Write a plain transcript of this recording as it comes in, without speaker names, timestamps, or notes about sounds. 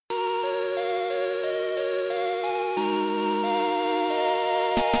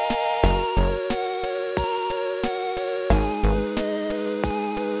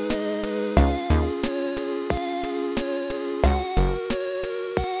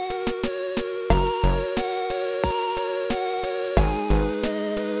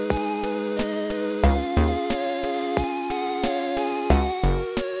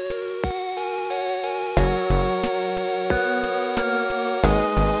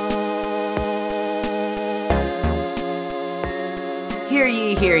Hear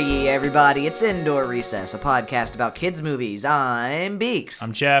ye, everybody. It's Indoor Recess, a podcast about kids' movies. I'm Beaks.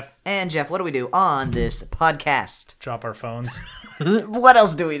 I'm Jeff. And Jeff, what do we do on this podcast? Drop our phones. What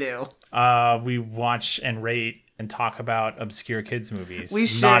else do we do? We watch and rate and talk about obscure kids' movies. We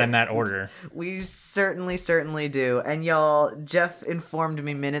sure- Not in that order. We certainly do. And y'all, Jeff informed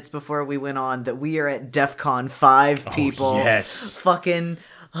me minutes before we went on that we are at DEF CON 5, people. Yes. Fucking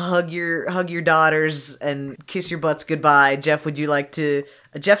hug your daughters and kiss your butts goodbye. Jeff, would you like to...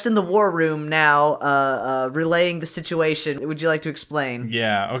 Jeff's in the war room now, relaying the situation. Would you like to explain?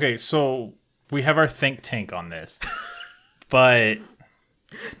 Yeah, okay, so we have our think tank on this. But...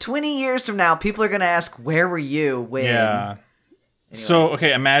 20 years from now, people are going to ask, where were you when... Yeah. Anyway. So,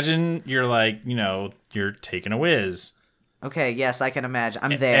 okay, imagine you're like, you're taking a whiz. Okay, yes, I can imagine.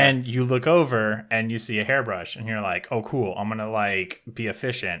 I'm there. And you look over and you see a hairbrush and you're like, oh, cool, I'm going to, be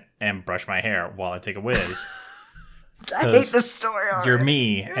efficient and brush my hair while I take a whiz. I hate this story already. You're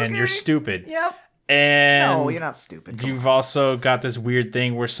me and you're stupid. Yep. And No, you're not stupid. Come You've also got this weird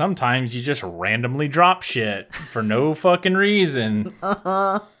thing where sometimes you just randomly drop shit for no fucking reason.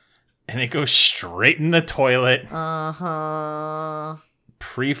 Uh-huh. And it goes straight in the toilet. Uh-huh.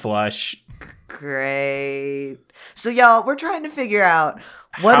 Pre-flush. Great. So, y'all, we're trying to figure out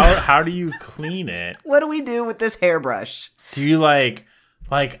what How do you clean it? what do we do with this hairbrush? Do you like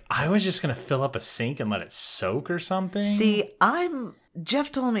I was just going to fill up a sink and let it soak or something? See,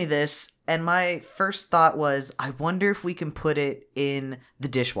 Jeff told me this, and my first thought was, I wonder if we can put it in the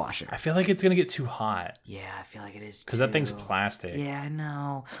dishwasher. I feel like it's going to get too hot. Yeah, I feel like it is, Because that thing's plastic. Yeah, I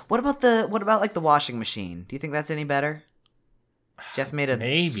know. What about the washing machine? Do you think that's any better? Jeff made a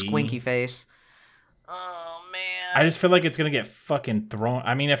Maybe. squinky face. Oh, man. I just feel like it's going to get fucking thrown.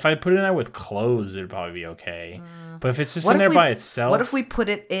 I mean, if I put it in there with clothes, it'd probably be okay. But if it's just in there by itself... What if we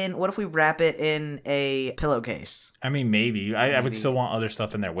wrap it in a pillowcase? I mean, maybe. I would still want other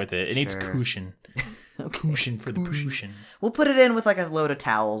stuff in there with it. It needs cushion. Okay. Cushion for the cushion. We'll put it in with a load of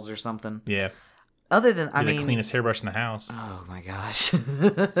towels or something. Yeah. Other than, The cleanest hairbrush in the house. Oh my gosh. And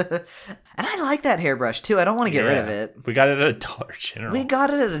I like that hairbrush too. I don't want to get rid of it. We got it at a Dollar General. We got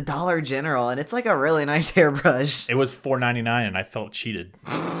it at a Dollar General, and it's a really nice hairbrush. It was $4.99 and I felt cheated.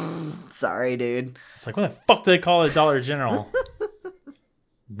 Sorry, dude. It's like, what the fuck do they call it Dollar General?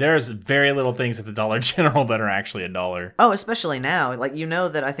 There's very little things at the Dollar General that are actually $1. Oh, especially now.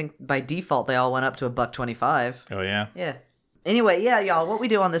 That I think by default they all went up to $1.25. Oh, yeah? Yeah. Anyway, yeah, y'all, what we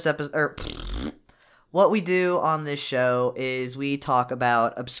do on this episode... What we do on this show is we talk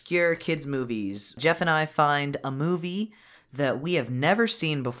about obscure kids' movies. Jeff and I find a movie that we have never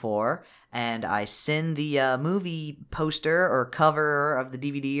seen before, and I send the movie poster or cover of the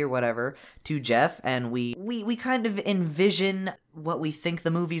DVD or whatever to Jeff, and we kind of envision what we think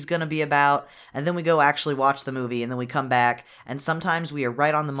the movie's gonna be about, and then we go actually watch the movie, and then we come back, and sometimes we are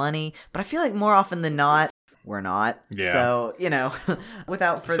right on the money, but I feel like more often than not, we're not. Yeah. So,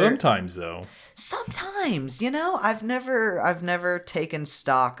 without further... Sometimes, though. Sometimes, I've never taken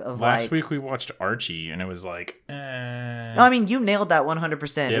stock of Last week we watched Archie, and it was like, No, I mean, you nailed that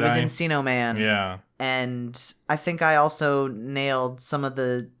 100%. It was Encino Man. Yeah. And I think I also nailed some of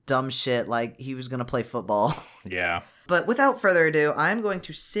the dumb shit, like he was going to play football. Yeah. But without further ado, I'm going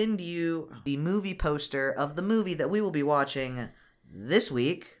to send you the movie poster of the movie that we will be watching this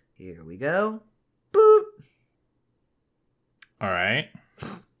week. Here we go. Boop. All right.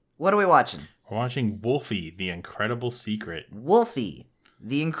 What are we watching? We're watching Wolfie, The Incredible Secret. Wolfie,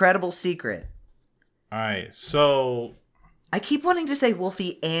 The Incredible Secret. All right, so... I keep wanting to say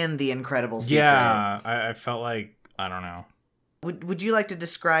Wolfie and The Incredible Secret. Yeah, I felt like, I don't know. Would you like to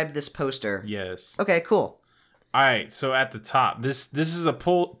describe this poster? Yes. Okay, cool. All right, so at the top, this is a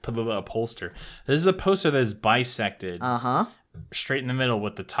poster. This is a poster that is bisected. Uh-huh. Straight in the middle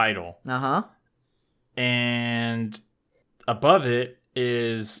with the title. Uh-huh. And above it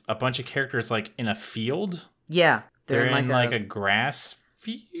is a bunch of characters in a field. Yeah. They're in a grass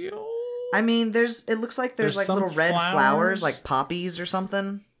field. I mean, it looks like there's little red flowers, like poppies or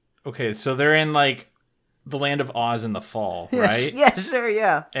something. Okay, so they're in the land of Oz in the fall, right? Yeah, sure,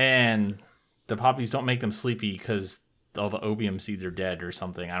 yeah. And the poppies don't make them sleepy because all the opium seeds are dead or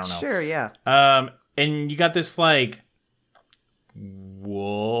something. I don't know. Sure, yeah. And you got this wolf.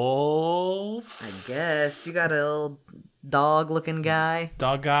 I guess you got a little dog-looking guy.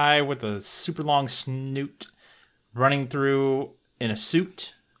 Dog guy with a super long snoot running through in a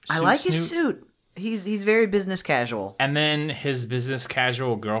suit. I like his suit. He's very business casual. And then his business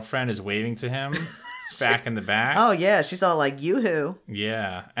casual girlfriend is waving to him back in the back. Oh, yeah. She's all like, yoo-hoo.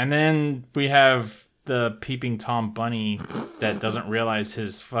 Yeah. And then we have the peeping Tom Bunny that doesn't realize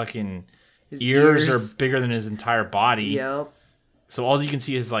his fucking ears are bigger than his entire body. Yep. So all you can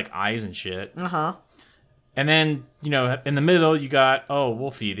see is like eyes and shit. Uh-huh. And then, in the middle, you got,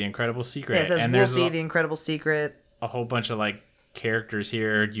 Wolfie, the Incredible Secret. Yeah, it says and Wolfie, the Incredible Secret. a whole bunch of like characters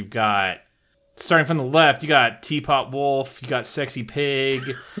here. You've got, starting from the left, you got Teapot Wolf, you got Sexy Pig,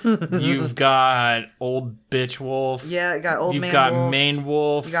 you've got Old Bitch Wolf. Yeah, you got Old You've Man got Wolf. Main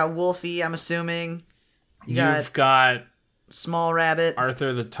Wolf. You got Wolfie, I'm assuming. You've got Small Rabbit.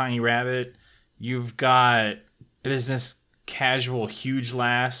 Arthur the Tiny Rabbit. You've got Business Casual Huge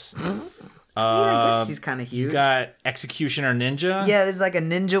Lass. I guess she's kind of huge. You got Executioner Ninja. Yeah, there's like a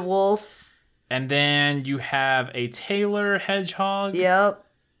ninja wolf. And then you have a tailor hedgehog. Yep.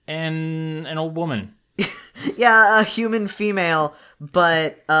 And an old woman. Yeah, a human female,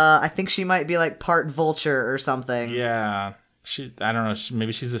 but I think she might be like part vulture or something. Yeah. I don't know.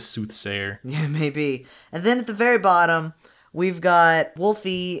 Maybe she's a soothsayer. Yeah, maybe. And then at the very bottom, we've got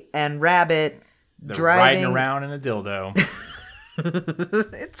Wolfie and Rabbit They're driving riding around in a dildo.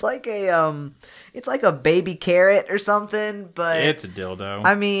 it's like a baby carrot or something, but It's a dildo.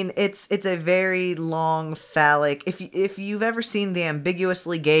 I mean, it's a very long phallic. If you've ever seen the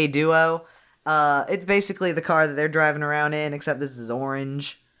Ambiguously Gay Duo, it's basically the car that they're driving around in, except this is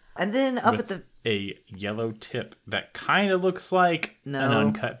orange. And then up With at a yellow tip that kind of looks like an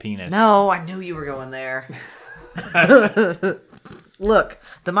uncut penis. No, I knew you were going there. Look,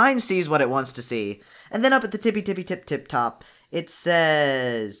 the mind sees what it wants to see. And then up at the tippy tip top, it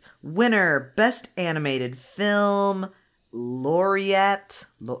says, winner, best animated film, Laureate,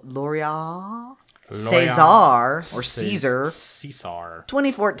 César, or Caesar,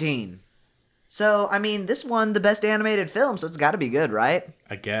 2014. So, I mean, this won the best animated film, so it's got to be good, right?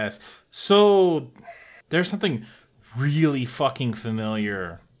 I guess. So, there's something really fucking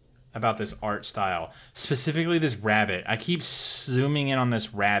familiar about this art style. Specifically this rabbit. I keep zooming in on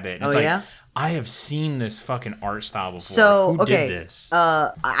this rabbit. And it's yeah? I have seen this fucking art style before. So, Who okay, did this?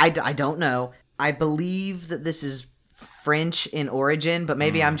 I don't know. I believe that this is French in origin, but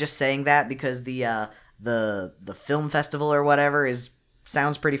maybe I'm just saying that because the film festival or whatever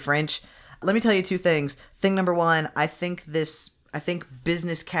sounds pretty French. Let me tell you two things. Thing number one, I think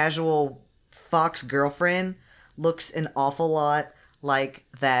Business Casual Fox Girlfriend looks an awful lot like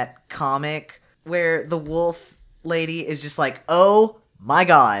that comic where the wolf lady is just like, oh my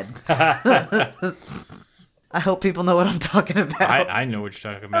god. I hope people know what I'm talking about. I know what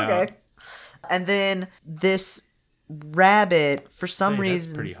you're talking about. Okay. And then this rabbit, for some reason...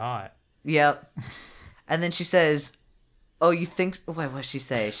 That's pretty hot. Yep. And then she says, oh, you think... Wait, what'd she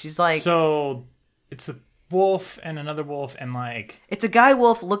say? She's like... So, it's a wolf and another wolf and like... It's a guy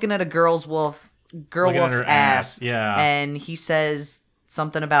wolf looking at a girl wolf's ass. Yeah. And he says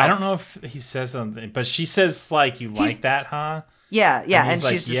something about... I don't know if he says something, but she says like, you like that, huh? Yeah. And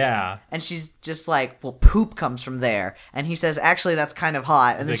she's just, yeah. And she's just like, well, poop comes from there. And he says, actually, that's kind of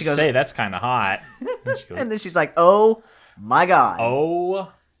hot. And then she goes, say that's kind of hot. And then she's like, oh my god.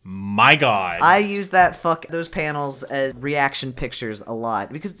 Oh my god. I use those panels as reaction pictures a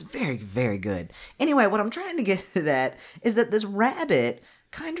lot because it's very, very good. Anyway, what I'm trying to get at is that this rabbit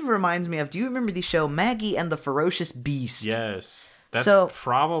kind of reminds me of, do you remember the show Maggie and the Ferocious Beast? Yes. That's So-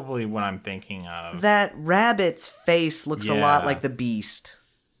 probably what I'm thinking of. That rabbit's face looks a lot like the beast.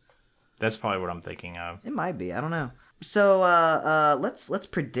 That's probably what I'm thinking of. It might be. I don't know. So let's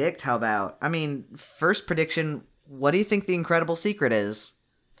predict. How about? I mean, first prediction. What do you think the Incredible Secret is?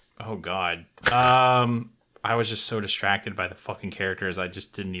 Oh god. I was just so distracted by the fucking characters. I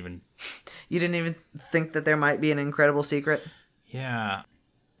just didn't even. You didn't even think that there might be an Incredible Secret? Yeah.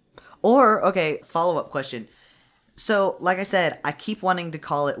 Or okay, follow-up question. So, like I said, I keep wanting to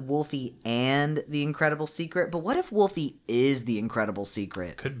call it Wolfie and the Incredible Secret, but what if Wolfie is the Incredible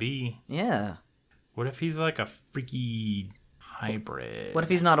Secret? Could be. Yeah. What if he's like a freaky hybrid? What if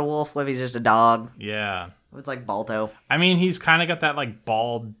he's not a wolf? What if he's just a dog? Yeah. It's like Balto. I mean, he's kind of got that like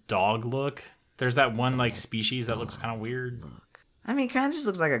bald dog look. There's that one like species that looks kind of weird. I mean, kind of just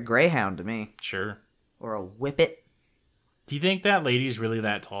looks like a greyhound to me. Sure. Or a whippet. Do you think that lady's really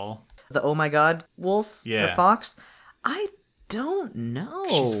that tall? The oh my god wolf? Yeah. Or fox? I don't know.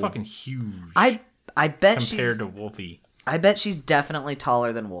 She's fucking huge. I bet compared to Wolfie. I bet she's definitely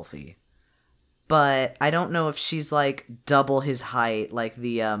taller than Wolfie. But I don't know if she's like double his height like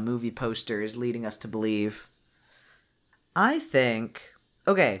the movie poster is leading us to believe. I think...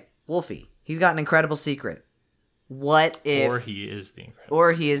 Okay, Wolfie. He's got an incredible secret. What if... Or he is the Incredible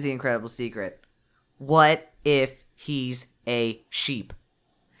Or he is the Incredible Secret. What if he's a sheep?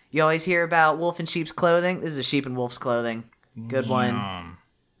 You always hear about wolf in sheep's clothing. This is a sheep in wolf's clothing. Good one.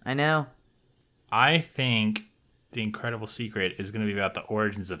 I know. I think the Incredible Secret is going to be about the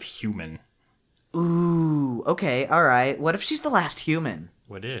origins of human. Ooh, okay, all right. What if she's the last human?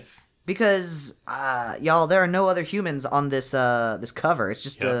 What if? Because y'all, there are no other humans on this this cover. It's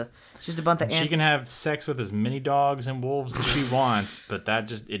just a bunch of She can have sex with as many dogs and wolves as she wants, but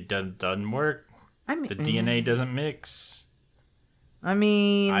it doesn't work. I mean, The DNA doesn't mix. I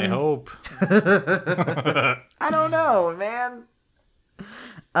mean, I hope. I don't know, man.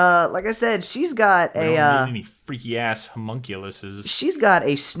 Like I said, she's got We don't need any freaky ass homunculuses. she's got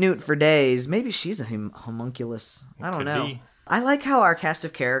a snoot for days. Maybe she's a homunculus. I don't Could know. be. I like how our cast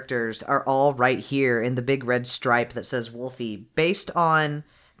of characters are all right here in the big red stripe that says Wolfie. Based on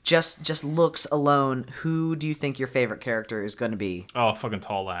just looks alone, who do you think your favorite character is going to be? Oh, fucking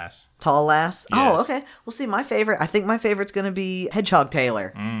tall ass. Tall lass? Yes. Oh, okay. Well, see, I think my favorite's going to be Hedgehog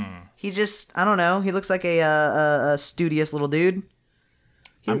Taylor. He just, I don't know, he looks like a studious little dude.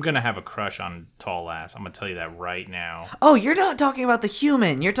 I'm gonna have a crush on tall ass. I'm gonna tell you that right now. Oh, you're not talking about the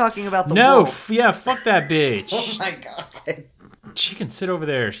human. You're talking about the No, wolf. yeah, fuck that bitch. Oh my god. She can sit over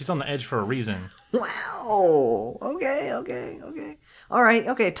there. She's on the edge for a reason. Wow. Okay. All right.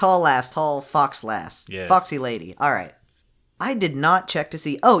 Okay. Tall lass. Tall fox lass. Yes. Foxy lady. All right. I did not check to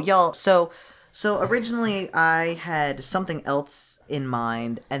see. Oh, y'all. So originally I had something else in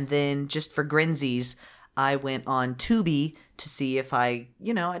mind, and then just for grinsies, I went on Tubi to see if I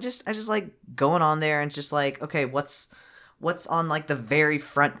just like going on there and just like, okay, what's on like the very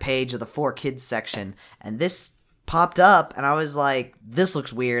front page of the 4Kids section, and this popped up, and I was like, this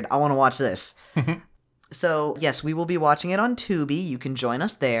looks weird. I want to watch this. So, yes, we will be watching it on Tubi. You can join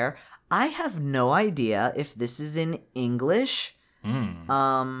us there. I have no idea if this is in English.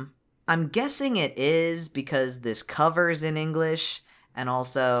 I'm guessing it is because this cover's in English, and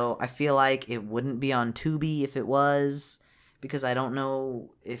also I feel like it wouldn't be on Tubi if it was, because I don't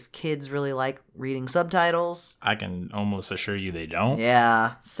know if kids really like reading subtitles. I can almost assure you they don't.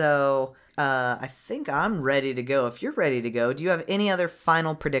 Yeah, so I think I'm ready to go. If you're ready to go, do you have any other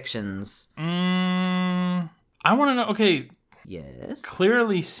final predictions? I want to know. Okay, Yes.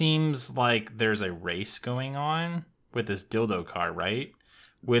 clearly seems like there's a race going on with this dildo car, right?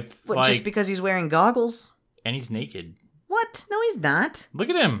 With What, like, just because he's wearing goggles? and he's naked. What? No, he's not. Look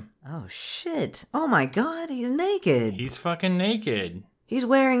at him. Oh, shit. Oh my god, he's naked. He's fucking naked. He's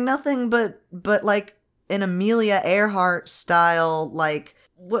wearing nothing but like an Amelia Earhart style, like,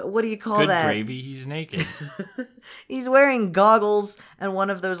 what do you call Good that? gravy. He's naked. He's wearing goggles and one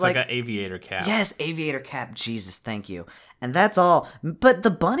of those It's like an aviator cap. Yes, aviator cap. Jesus, thank you. And that's all. But the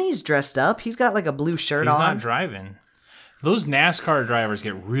bunny's dressed up. He's got like a blue shirt He's on. not driving. Those NASCAR drivers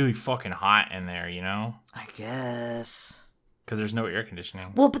get really fucking hot in there, you know? I guess. Because there's no air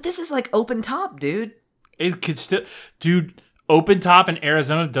conditioning. Well, but this is like open top, dude. It could still... Dude, open top in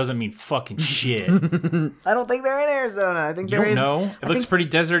Arizona doesn't mean fucking shit. You I don't think they're in Arizona. I think they're don't in... know? It looks pretty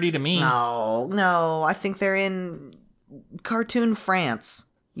deserty to me. No. I think they're in cartoon France.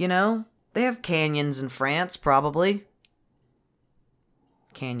 You know? They have canyons in France, probably.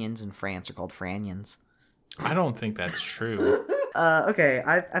 Canyons in France are called franions. I don't think that's true. Okay,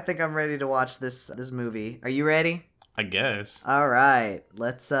 I think I'm ready to watch this movie. Are you ready? I guess. All right,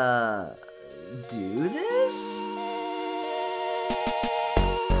 let's do this.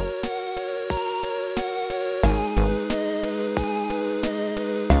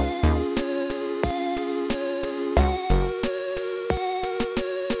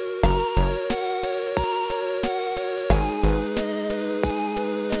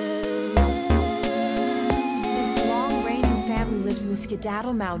 Lives in the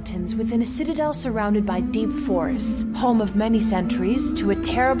Skedaddle Mountains within a citadel surrounded by deep forests, home of many centuries to a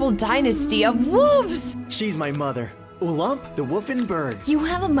terrible dynasty of wolves! She's my mother, Ulump the Wolfenberg. You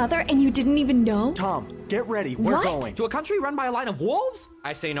have a mother and you didn't even know? Tom, get ready, we're What? going. To a country run by a line of wolves?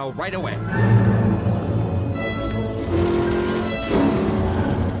 I say no right away.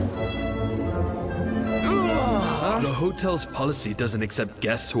 The hotel's policy doesn't accept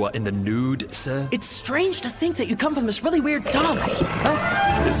guests who are in the nude, sir. It's strange to think that you come from this really weird dump.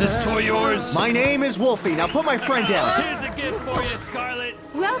 Is this toy yours? My name is Wolfie, now put my friend down. Here's a gift for you, Scarlet.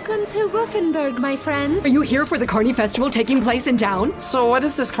 Welcome to Wolfenberg, my friends. Are you here for the Carney Festival taking place in town? So what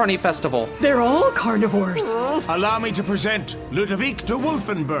is this Carney Festival? They're all carnivores. Allow me to present Ludovic de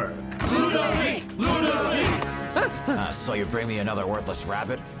Wolfenberg. So you bring me another worthless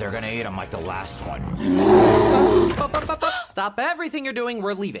rabbit? They're gonna eat him like the last one. Stop everything you're doing,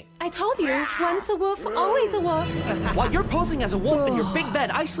 we're leaving. I told you, once a wolf, always a wolf. While you're posing as a wolf in your big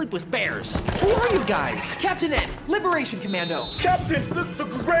bed, I sleep with bears. Who are you guys? Captain Ed, Liberation Commando. Captain, the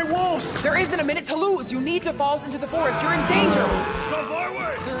Grey Wolves! There isn't a minute to lose. You need to fall into the forest. You're in danger. Go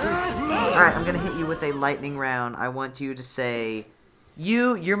forward! All right, I'm gonna hit you with a lightning round. I want you to say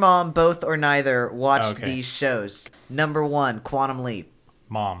You, your mom, both or neither watched Okay. these shows. Number 1, Quantum Leap.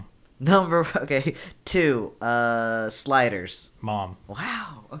 Mom. 2, Sliders. Mom.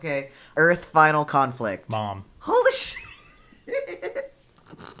 Wow. Okay. Earth Final Conflict. Mom. Holy shit.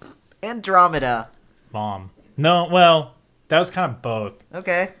 Andromeda. Mom. No, well, that was kind of both.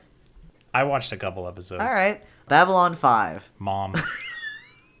 Okay. I watched a couple episodes. All right. Babylon 5. Mom.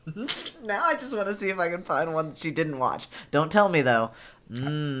 Now I just want to see if I can find one that she didn't watch. Don't tell me, though.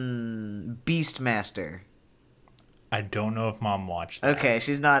 Beastmaster. I don't know if Mom watched that. Okay,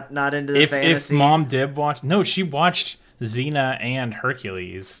 she's not into the If fantasy. Mom did watch... No, she watched Xena and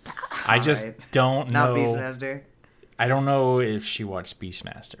Hercules. I just don't know... Not Beastmaster. I don't know if she watched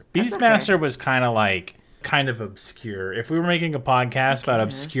Beastmaster. Beastmaster was kind of obscure. If we were making a podcast about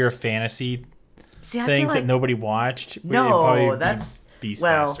obscure fantasy things that nobody watched, it'd probably be Beastmaster.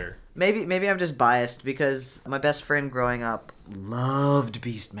 Well, maybe I'm just biased because my best friend growing up loved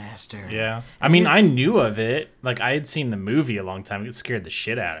Beastmaster. Yeah. I mean, I knew of it. Like, I had seen the movie a long time. It scared the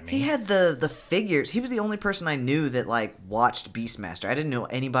shit out of me. He had the figures. He was the only person I knew that, like, watched Beastmaster. I didn't know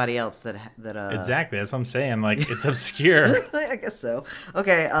anybody else that Exactly. That's what I'm saying. Like, it's obscure. I guess so.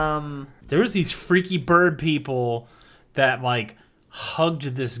 Okay, There was these freaky bird people that, like,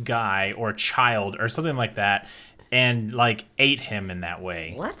 hugged this guy or child or something like that and, like, ate him in that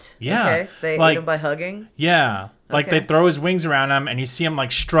way. What? Yeah. Okay, they ate him by hugging? Yeah. Like, Okay. they throw his wings around him, and you see him,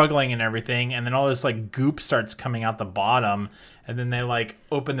 like, struggling and everything, and then all this, like, goop starts coming out the bottom, and then they, like,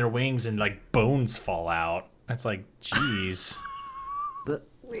 open their wings, and, like, bones fall out. It's like, jeez.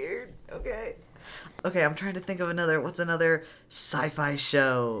 Weird. Okay. Okay, I'm trying to think of what's another sci-fi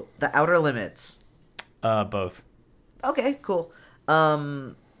show? The Outer Limits. Both. Okay, cool.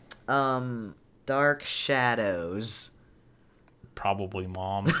 Dark Shadows. Probably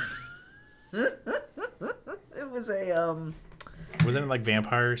Mom. It was a, Wasn't it, like,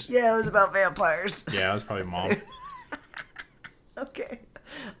 vampires? Yeah, it was about vampires. Yeah, it was probably Mom. Okay.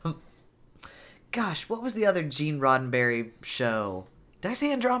 Gosh, what was the other Gene Roddenberry show? Did I say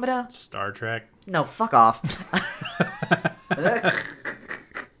Andromeda? Star Trek? No, fuck off. Did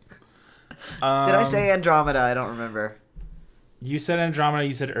I say Andromeda? I don't remember. You said Andromeda,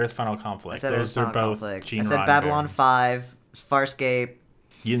 you said Earth Final Conflict. I said Those Earth are Final both Conflict. Gene I said Roddenberry. Babylon 5, Farscape.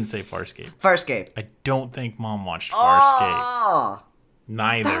 You didn't say Farscape. Farscape. I don't think Mom watched Farscape. Oh!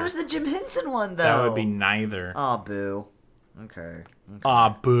 Neither. That was the Jim Henson one, though. That would be neither. Aw, boo. Okay. Aw,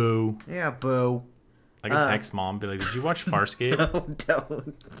 boo. Yeah, boo. I could text Mom and be like, did you watch Farscape? No,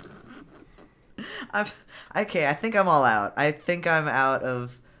 don't. I think I'm all out. I think I'm out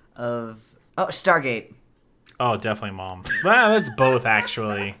of Stargate. Oh, definitely Mom. Well, that's both,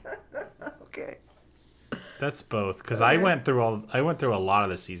 actually. Okay. That's both, because I went through a lot of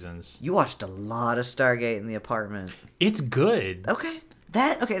the seasons. You watched a lot of Stargate in the apartment. It's good. Okay.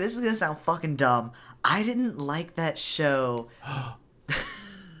 This is gonna sound fucking dumb. I didn't like that show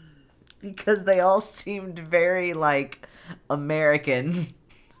because they all seemed very, like, American.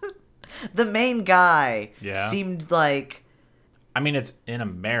 The main guy seemed like... I mean, it's in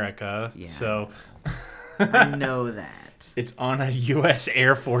America, so... I know that. It's on a U.S.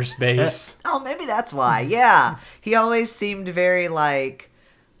 Air Force base. Oh, maybe that's why. Yeah. He always seemed very, like,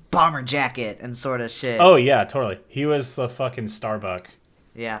 bomber jacket and sort of shit. Oh, yeah, totally. He was a fucking Starbuck.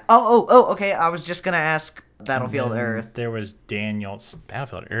 Yeah. Oh, okay. I was just going to ask Battlefield Earth. There was Daniel's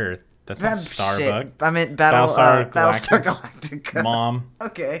Battlefield Earth. That's not Starbuck. Shit. I meant Battlestar Galactica. Mom.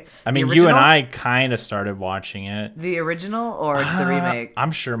 Okay. I mean, you and I kind of started watching it. The original or the remake?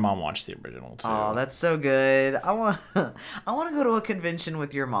 I'm sure Mom watched the original too. Oh, that's so good. I want to go to a convention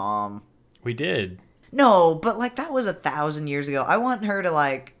with your mom. We did. No, but like that was 1,000 years ago. I want her to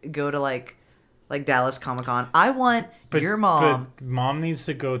like go to like Dallas Comic-Con. I want your mom. But Mom needs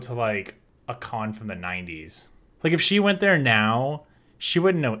to go to like a con from the 90s. Like if she went there now, she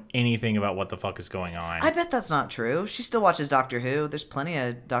wouldn't know anything about what the fuck is going on. I bet that's not true. She still watches Doctor Who. There's plenty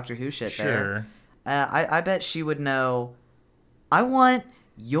of Doctor Who shit there. I bet she would know. I want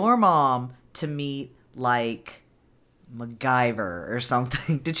your mom to meet, like, MacGyver or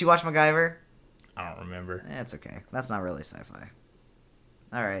something. Did she watch MacGyver? I don't remember. It's okay. That's not really sci-fi.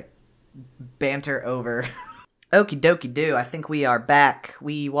 All right. Banter over. Okie dokie do. I think we are back.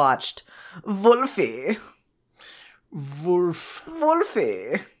 We watched Wolfie.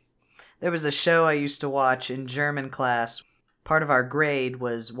 Wolfie. There was a show I used to watch in German class. Part of our grade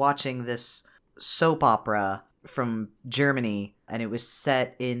was watching this soap opera from Germany, and it was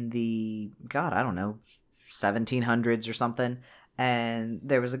set in the, 1700s or something. And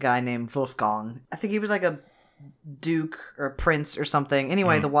there was a guy named Wolfgang. I think he was like a duke or prince or something.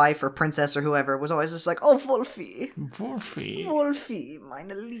 Anyway, the wife or princess or whoever was always just like, oh, Wolfie. Wolfie,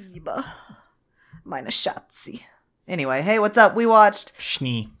 meine Liebe. Meine Schatzi. Anyway, hey, what's up? We watched...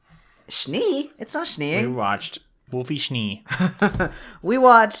 Schnee. Schnee? It's not Schneeing. We watched Wolfie Schnee. We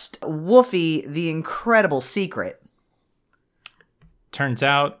watched Wolfie, The Incredible Secret. Turns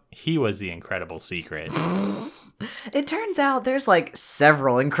out he was the incredible secret. It turns out there's like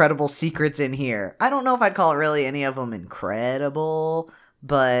several incredible secrets in here. I don't know if I'd call really any of them incredible,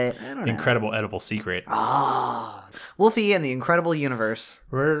 but I don't know. Incredible edible secret. Wolfie and the Incredible Universe.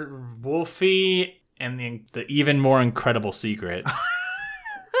 We're Wolfie and the even more incredible secret.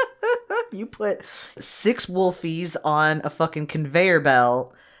 You put 6 Wolfies on a fucking conveyor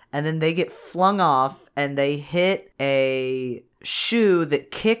belt, and then they get flung off, and they hit a shoe that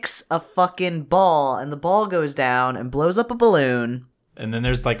kicks a fucking ball, and the ball goes down and blows up a balloon. And then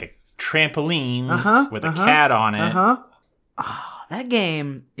there's like a trampoline with a cat on it. Oh, that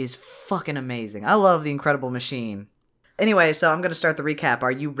game is fucking amazing. I love The Incredible Machine. Anyway, so I'm going to start the recap.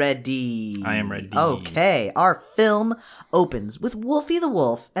 Are you ready? I am ready. Okay, our film opens with Wolfie the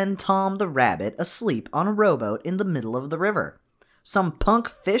Wolf and Tom the Rabbit asleep on a rowboat in the middle of the river. Some punk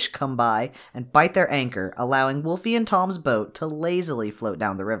fish come by and bite their anchor, allowing Wolfie and Tom's boat to lazily float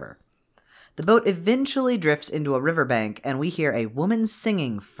down the river. The boat eventually drifts into a riverbank, and we hear a woman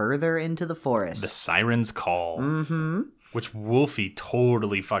singing further into the forest. The Siren's Call. Mm-hmm. Which Wolfie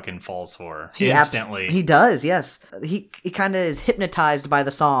totally fucking falls for instantly. He does, yes. He kind of is hypnotized by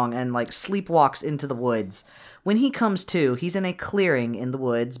the song and like sleepwalks into the woods. When he comes to, he's in a clearing in the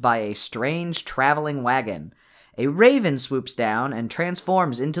woods by a strange traveling wagon. A raven swoops down and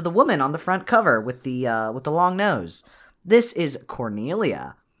transforms into the woman on the front cover with the long nose. This is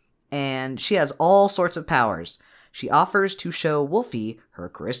Cornelia, and she has all sorts of powers. She offers to show Wolfie her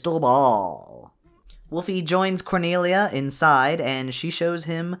crystal ball. Wolfie joins Cornelia inside, and she shows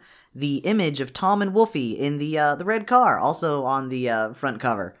him the image of Tom and Wolfie in the red car, also on the front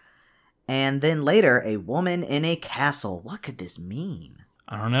cover. And then later, a woman in a castle. What could this mean?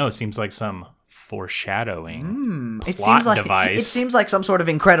 I don't know. It seems like some foreshadowing plot It seems like device. It seems like some sort of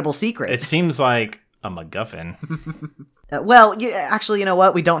incredible secret. It seems like a MacGuffin. Actually, you know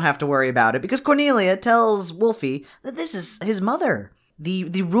what? We don't have to worry about it because Cornelia tells Wolfie that this is his mother.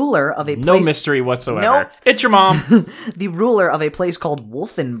 The ruler of a place... No mystery whatsoever. Nope. It's your mom. The ruler of a place called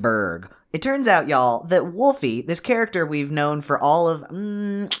Wolfenburg. It turns out, y'all, that Wolfie, this character we've known for all of,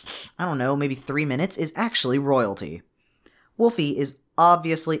 I don't know, maybe 3 minutes, is actually royalty. Wolfie is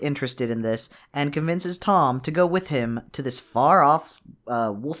obviously interested in this and convinces Tom to go with him to this far-off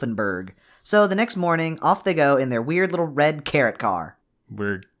Wolfenburg. So the next morning, off they go in their weird little red carrot car.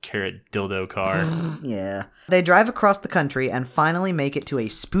 Weird carrot dildo car. Yeah. They drive across the country and finally make it to a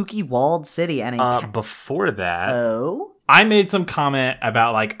spooky walled city and before that... Oh? I made some comment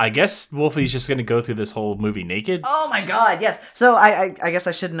about, like, I guess Wolfie's just going to go through this whole movie naked. Oh my god, yes. So I guess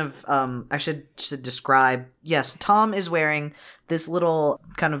I shouldn't have, I should describe, yes, Tom is wearing this little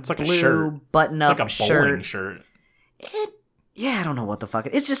kind of blue button-up shirt. It's like a bowling shirt. Yeah, I don't know what the fuck.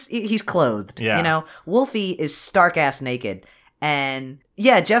 It's just, he's clothed, yeah. You know? Wolfie is stark-ass naked. And,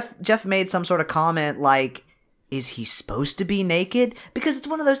 yeah, Jeff made some sort of comment like, is he supposed to be naked? Because it's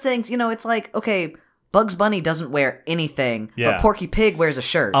one of those things, you know, it's like, okay, Bugs Bunny doesn't wear anything, but Porky Pig wears a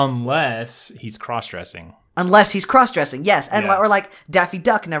shirt. Unless he's cross-dressing. Yes. And or like Daffy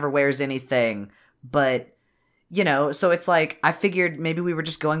Duck never wears anything. But, you know, so it's like, I figured maybe we were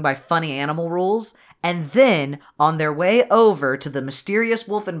just going by funny animal rules. And then, on their way over to the mysterious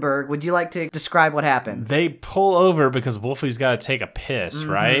Wolfenburg, would you like to describe what happened? They pull over because Wolfie's got to take a piss,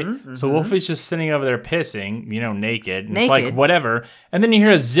 right? Mm-hmm. So Wolfie's just sitting over there pissing, you know, naked. And it's like, whatever. And then you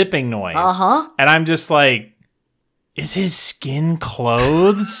hear a zipping noise. Uh-huh. And I'm just like, is his skin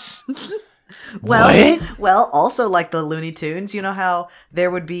clothes? Well, also like the Looney Tunes, you know how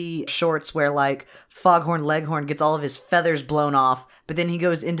there would be shorts where like Foghorn Leghorn gets all of his feathers blown off, but then he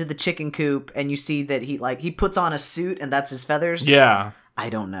goes into the chicken coop and you see that he puts on a suit and that's his feathers? Yeah. I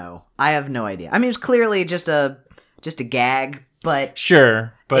don't know. I have no idea. I mean, it's clearly just a gag, but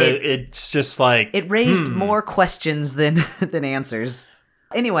sure, but it's just like it raised more questions than answers.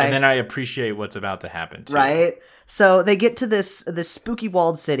 Anyway, and then I appreciate what's about to happen too. Right? So they get to this spooky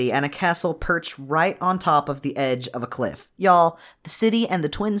walled city and a castle perched right on top of the edge of a cliff. Y'all, the city and the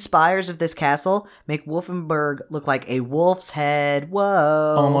twin spires of this castle make Wolfenburg look like a wolf's head.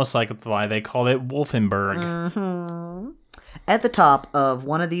 Whoa. Almost like why they called it Wolfenburg. Mm-hmm. At the top of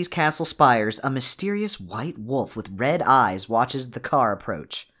one of these castle spires, a mysterious white wolf with red eyes watches the car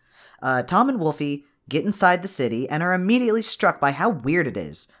approach. Tom and Wolfie get inside the city and are immediately struck by how weird it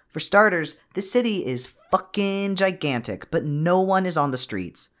is. For starters, the city is fucking gigantic, but no one is on the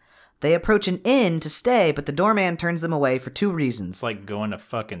streets. They approach an inn to stay, but the doorman turns them away for 2 reasons. It's like going to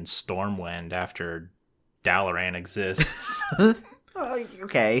fucking Stormwind after Dalaran exists.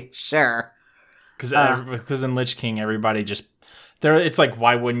 Okay, sure. Because in Lich King, everybody just... It's like,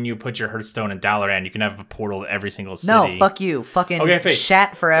 why wouldn't you put your Hearthstone in Dalaran? You can have a portal to every single city. No, fuck you. Fucking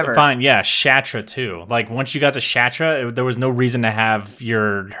Shat forever. Fine, yeah, Shatra too. Like, once you got to Shatra, there was no reason to have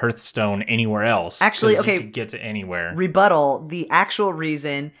your Hearthstone anywhere else. Actually, okay. You could get to anywhere. Rebuttal, the actual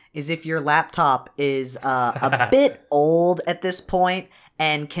reason is if your laptop is a bit old at this point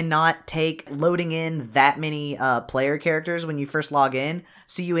and cannot take loading in that many player characters when you first log in.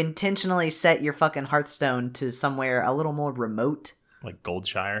 So you intentionally set your fucking Hearthstone to somewhere a little more remote. Like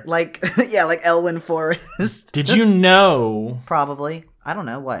Goldshire? Like, yeah, like Elwyn Forest. Did you know? Probably. I don't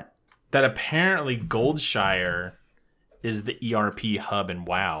know. What? That apparently Goldshire is the ERP hub in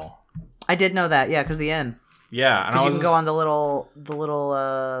WoW. I did know that, yeah, because the inn. Yeah. Because you can go on the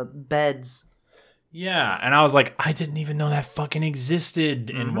little beds. Yeah, and I was like, I didn't even know that fucking existed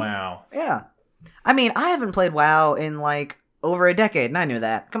in WoW. Yeah. I mean, I haven't played WoW in like over a decade, and I knew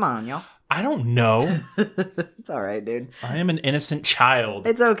that. Come on, y'all. I don't know. It's all right, dude. I am an innocent child.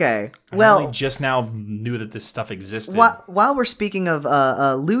 It's okay. I only just now knew that this stuff existed. While we're speaking of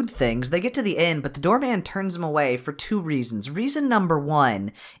lewd things, they get to the inn, but the doorman turns them away for 2 reasons. Reason number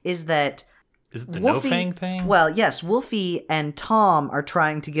 1 is that... Is it the no-fang thing? Well, yes. Wolfie and Tom are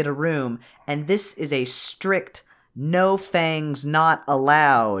trying to get a room, and this is a strict no fangs not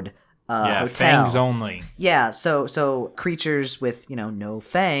allowed hotel. Fangs only. Yeah, so creatures with, no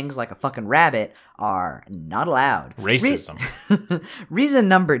fangs, like a fucking rabbit, are not allowed. Racism. Reason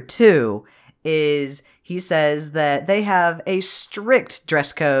number 2 is he says that they have a strict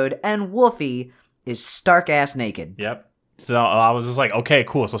dress code, and Wolfie is stark-ass naked. Yep. So I was just like, okay,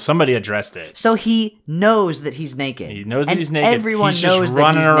 cool. So somebody addressed it. So he knows that he's naked. He knows that he's naked. Everyone he's knows just that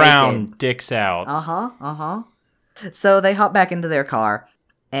running he's around, naked. dicks out. So they hop back into their car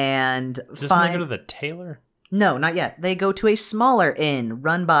and Doesn't they go to the tailor? No, not yet. They go to a smaller inn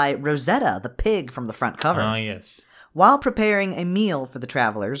run by Rosetta, the pig from the front cover. Oh, yes. While preparing a meal for the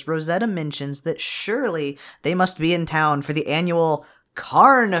travelers, Rosetta mentions that surely they must be in town for the annual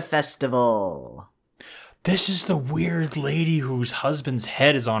Carnifestival. This is the weird lady whose husband's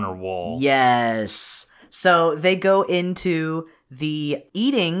head is on her wall. Yes. So they go into the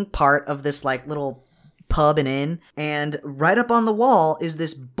eating part of this like little pub and inn, and right up on the wall is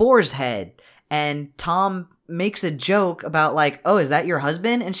this boar's head. And Tom makes a joke about like, oh, is that your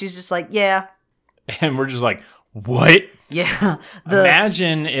husband? And she's just like, yeah. And we're just like, what? Yeah.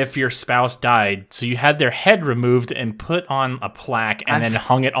 Imagine if your spouse died, so you had their head removed and put on a plaque and then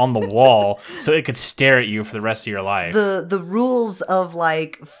hung it on the wall so it could stare at you for the rest of your life. The rules of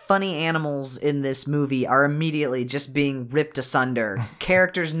like funny animals in this movie are immediately just being ripped asunder.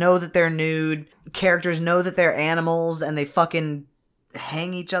 Characters know that they're nude. Characters know that they're animals, and they fucking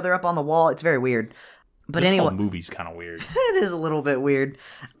hang each other up on the wall. It's very weird. But this anyway, whole movie's kind of weird. It is a little bit weird.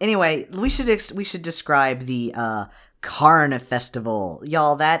 Anyway, we should describe the Carnifestival.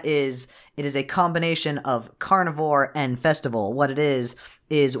 Y'all, it is a combination of carnivore and festival. What it is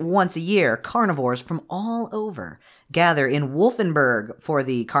once a year, carnivores from all over gather in Wolfenburg for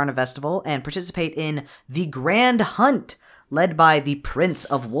the Carnifestival and participate in the Grand Hunt, led by the Prince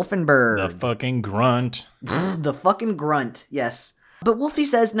of Wolfenburg. The fucking grunt. The fucking grunt, yes. But Wolfie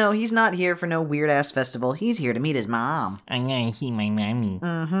says no, he's not here for no weird-ass festival. He's here to meet his mom. I'm gonna see my mommy.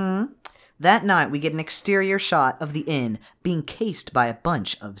 Mm-hmm. That night, we get an exterior shot of the inn being cased by a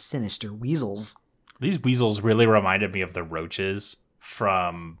bunch of sinister weasels. These weasels really reminded me of the roaches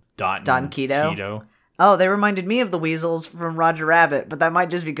from Dot and Keto. Oh, they reminded me of the weasels from Roger Rabbit, but that might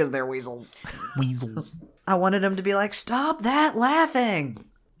just be because they're weasels. Weasels. I wanted them to be like, stop that laughing.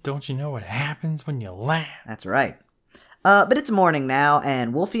 Don't you know what happens when you laugh? That's right. But it's morning now,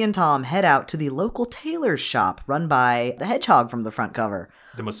 and Wolfie and Tom head out to the local tailor's shop run by the hedgehog from the front cover.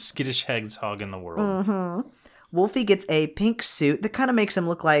 The most skittish hedgehog in the world. Mm-hmm. Wolfie gets a pink suit that kind of makes him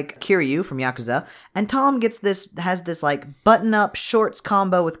look like Kiryu from Yakuza, and Tom has this like button-up shorts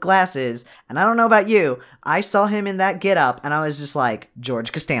combo with glasses, and I don't know about you, I saw him in that get-up, and I was just like,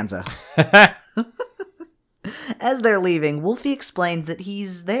 George Costanza. As they're leaving, Wolfie explains that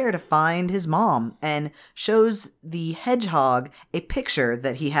he's there to find his mom and shows the hedgehog a picture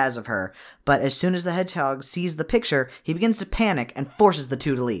that he has of her. But as soon as the hedgehog sees the picture, he begins to panic and forces the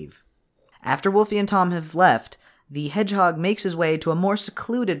two to leave. After Wolfie and Tom have left, the hedgehog makes his way to a more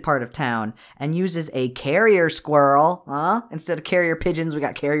secluded part of town and uses a carrier squirrel, instead of carrier pigeons, we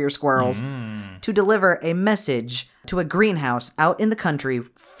got carrier squirrels, to deliver a message to a greenhouse out in the country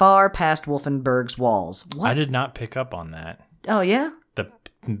far past Wolfenburg's walls. What? I did not pick up on that. Oh, yeah?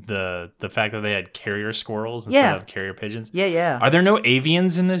 The fact that they had carrier squirrels instead of carrier pigeons. Yeah. Are there no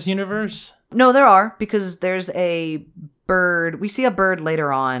avians in this universe? No, there are, because there's a bird. We see a bird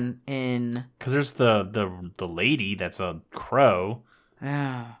later on in... Because there's the lady that's a crow.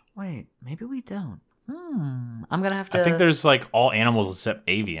 Yeah. Wait, maybe we don't. I'm going to have to... I think there's like all animals except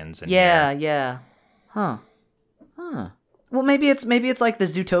avians in here. Yeah. Huh. Well, maybe it's like the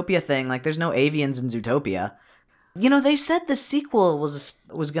Zootopia thing. Like, there's no avians in Zootopia. You know, they said the sequel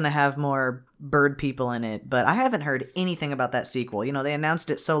was going to have more bird people in it, but I haven't heard anything about that sequel. You know, they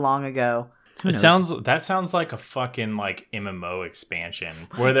announced it so long ago. That sounds like a fucking like MMO expansion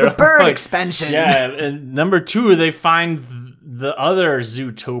where they're the bird like, expansion. Yeah, and number 2, they find the other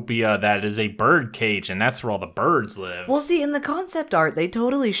Zootopia that is a bird cage, and that's where all the birds live. Well, see, in the concept art, they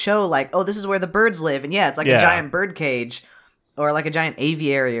totally show like, oh, this is where the birds live, and it's like a giant bird cage or like a giant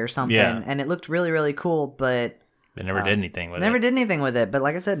aviary or something, and it looked really, really cool, but they never did anything with it. Never did anything with it, but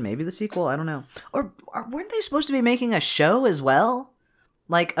like I said, maybe the sequel, I don't know. Or weren't they supposed to be making a show as well?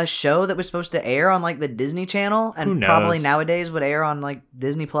 Like a show that was supposed to air on like the Disney Channel and probably nowadays would air on like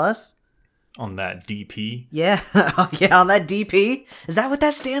Disney Plus? On that DP? Yeah. On that DP? Is that what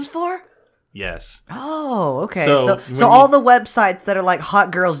that stands for? Yes. Oh, okay. So all the websites that are like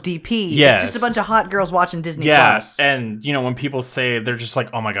Hot Girls DP, it's just a bunch of hot girls watching Disney Plus. And you know, when people say they're just like,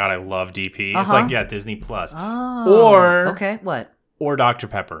 oh my God, I love DP. It's like, Disney Plus. Oh. Okay, what? Or Dr.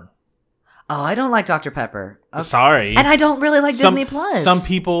 Pepper. Oh, I don't like Dr. Pepper. Okay. Sorry. And I don't really like Disney Plus. Some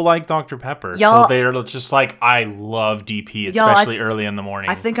people like Dr. Pepper. So they're just like, I love DP, especially early in the morning.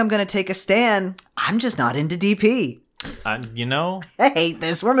 I think I'm going to take a stand. I'm just not into DP. You know? I hate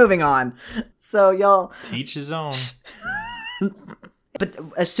this. We're moving on. So, y'all. Teach his own. But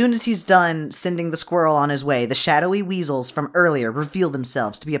as soon as he's done sending the squirrel on his way, the shadowy weasels from earlier reveal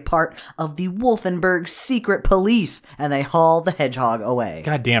themselves to be a part of the Wolfenburg secret police, and they haul the hedgehog away.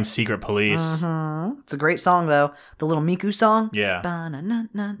 Goddamn secret police. Mm-hmm. It's a great song, though. The little Miku song. Yeah.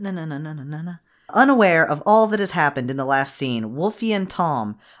 Unaware of all that has happened in the last scene, Wolfie and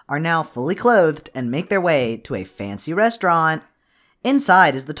Tom are now fully clothed and make their way to a fancy restaurant.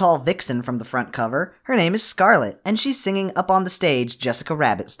 Inside is the tall vixen from the front cover. Her name is Scarlet, and she's singing up on the stage Jessica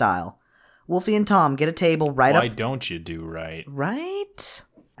Rabbit style. Wolfie and Tom get a table right up... Why don't you do right? Right?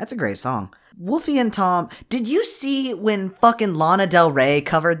 That's a great song. Wolfie and Tom... Did you see when fucking Lana Del Rey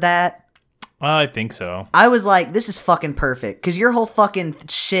covered that? I think so. I was like, this is fucking perfect, because your whole fucking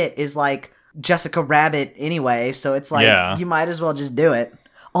shit is like Jessica Rabbit anyway, so it's like, you might as well just do it.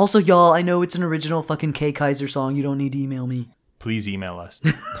 Also, y'all, I know it's an original fucking Kay Kaiser song. You don't need to email me. Please email us.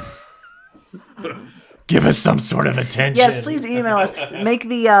 Give us some sort of attention. Yes, please email us. Make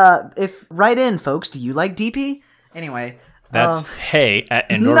the, write in, folks. Do you like DP? Anyway. That's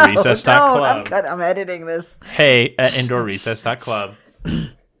hey@indoorrecess.club. No, I'm editing this. hey@indoorrecess.club.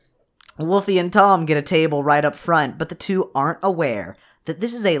 Wolfie and Tom get a table right up front, but the two aren't aware that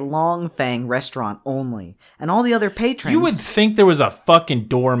this is a Long Fang restaurant only, and all the other patrons... You would think there was a fucking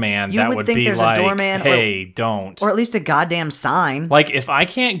doorman that would be like, hey, don't. Or at least a goddamn sign. Like, if I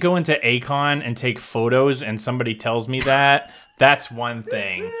can't go into Akon and take photos and somebody tells me that, that's one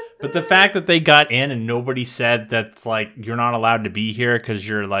thing. But the fact that they got in and nobody said that, like, you're not allowed to be here because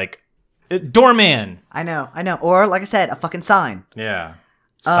you're, like, doorman. I know. Or, like I said, a fucking sign. Yeah.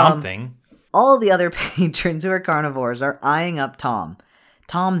 Something. All the other patrons who are carnivores are eyeing up Tom.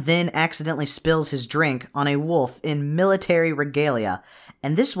 Tom then accidentally spills his drink on a wolf in military regalia,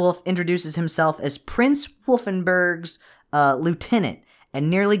 and this wolf introduces himself as Prince Wolfenburg's lieutenant and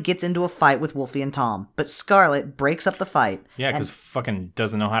nearly gets into a fight with Wolfie and Tom. But Scarlet breaks up the fight. Yeah, because fucking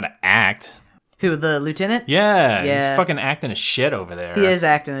doesn't know how to act. Who, the lieutenant? Yeah, he's fucking acting as shit over there. He is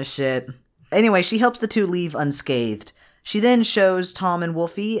acting as shit. Anyway, she helps the two leave unscathed. She then shows Tom and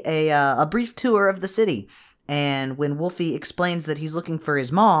Wolfie a brief tour of the city. And when Wolfie explains that he's looking for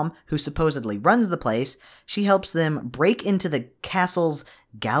his mom, who supposedly runs the place, she helps them break into the castle's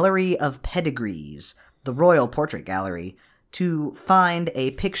Gallery of Pedigrees, the Royal Portrait Gallery, to find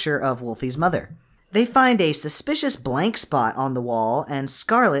a picture of Wolfie's mother. They find a suspicious blank spot on the wall, and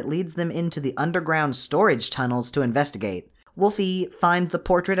Scarlet leads them into the underground storage tunnels to investigate. Wolfie finds the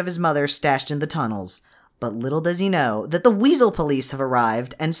portrait of his mother stashed in the tunnels. But little does he know that the Weasel police have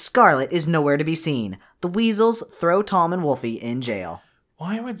arrived and Scarlet is nowhere to be seen. The Weasels throw Tom and Wolfie in jail.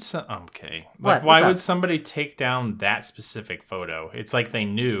 Why would why would somebody take down that specific photo? It's like they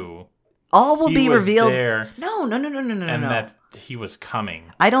knew. All will be revealed. There No. and that he was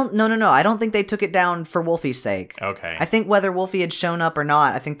coming. I don't think they took it down for Wolfie's sake. Okay. I think whether Wolfie had shown up or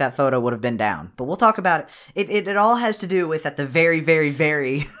not, I think that photo would have been down. But we'll talk about it. It all has to do with at the very, very,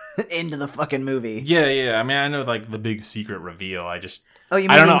 very end of the fucking movie. Yeah. I mean, I know like the big secret reveal. Oh, you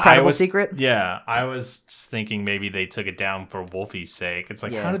mean the incredible secret? Yeah, I was just thinking maybe they took it down for Wolfie's sake. It's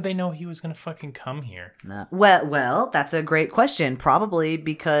like, how did they know he was going to fucking come here? Nah. Well, that's a great question. Probably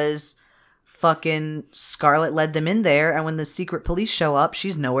because fucking Scarlet led them in there, and when the secret police show up,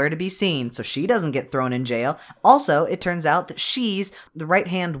 she's nowhere to be seen, so she doesn't get thrown in jail. Also, it turns out that she's the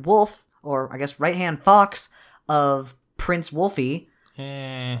right-hand wolf, or I guess right-hand fox, of Prince Wolfie.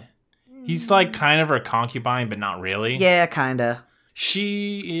 He's like kind of her concubine, but not really. Yeah, kinda.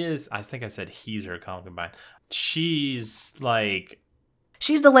 She is, I think I said he's her concubine. She's the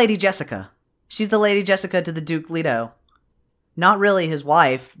Lady Jessica. She's the Lady Jessica to the Duke Leto. Not really his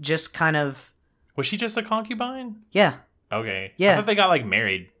wife, just kind of... Was she just a concubine? Yeah. Okay. Yeah. I thought they got like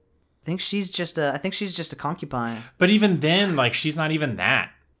married. I think she's just a concubine. But even then, like, she's not even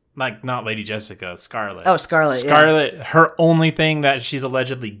that. Like, not Lady Jessica, Scarlet. Oh, Scarlet, Scarlet, yeah. Her only thing that she's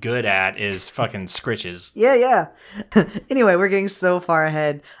allegedly good at is fucking scritches. Yeah. Anyway, we're getting so far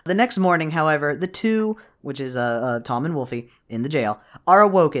ahead. The next morning, however, the two, which is Tom and Wolfie, in the jail, are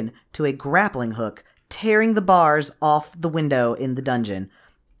awoken to a grappling hook tearing the bars off the window in the dungeon.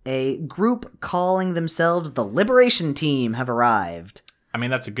 A group calling themselves the Liberation Team have arrived. I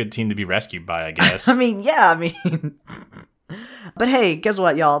mean, that's a good team to be rescued by, I guess. I mean... But hey, guess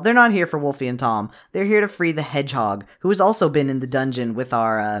what, y'all? They're not here for Wolfie and Tom. They're here to free the Hedgehog, who has also been in the dungeon with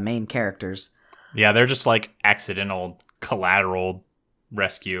our main characters. Yeah, they're just like accidental, collateral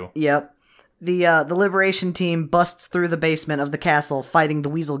rescue. Yep. The Liberation Team busts through the basement of the castle fighting the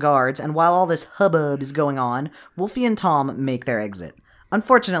Weasel guards, and while all this hubbub is going on, Wolfie and Tom make their exit.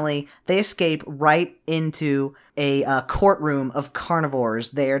 Unfortunately, they escape right into a courtroom of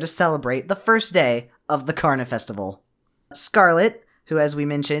carnivores there to celebrate the first day of the Carnifestival. Scarlet, who, as we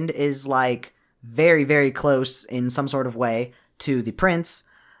mentioned, is like very, very close in some sort of way to the prince,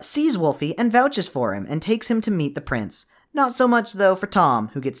 sees Wolfie and vouches for him and takes him to meet the prince. Not so much, though, for Tom,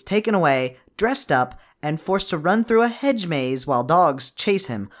 who gets taken away, dressed up, and forced to run through a hedge maze while dogs chase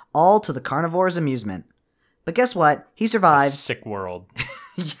him, all to the carnivore's amusement. But guess what? He survives. Sick world.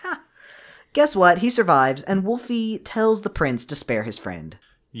 Yeah. Guess what? He survives, and Wolfie tells the prince to spare his friend.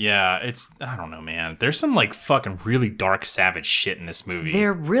 Yeah, I don't know, man. There's some, like, fucking really dark, savage shit in this movie.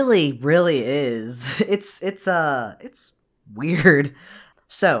 There really, really is. It's weird.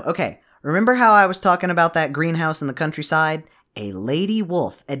 So, okay. Remember how I was talking about that greenhouse in the countryside? A lady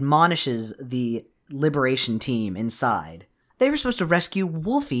wolf admonishes the Liberation Team inside. They were supposed to rescue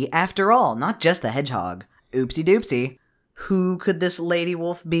Wolfie after all, not just the hedgehog. Oopsie doopsie. Who could this lady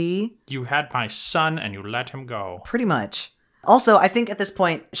wolf be? You had my son and you let him go. Pretty much. Also, I think at this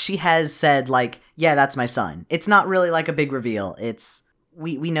point, she has said, like, yeah, that's my son. It's not really like a big reveal.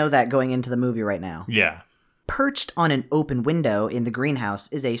 We know that going into the movie right now. Yeah. Perched on an open window in the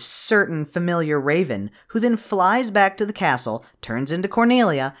greenhouse is a certain familiar raven, who then flies back to the castle, turns into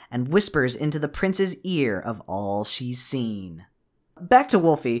Cornelia, and whispers into the prince's ear of all she's seen. Back to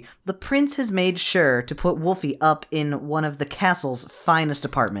Wolfie. The prince has made sure to put Wolfie up in one of the castle's finest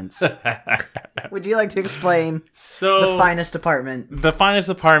apartments. Would you like to explain the finest apartment? The finest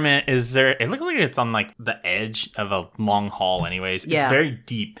apartment is there. It looks like it's on like the edge of a long hall anyways. It's very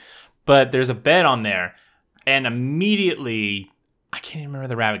deep. But there's a bed on there. And immediately, I can't even remember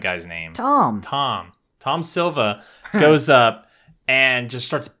the rabbit guy's name. Tom Silva goes up and just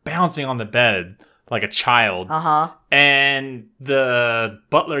starts bouncing on the bed like a child. Uh-huh. And the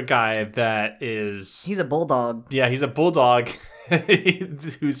butler guy he's a bulldog. Yeah, he's a bulldog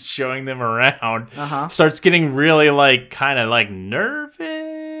who's showing them around. Starts getting really like kind of like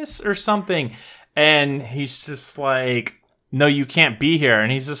nervous or something. And he's just like, no, you can't be here.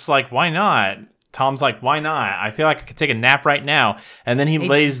 And he's just like, why not? Tom's like, why not? I feel like I could take a nap right now. And then he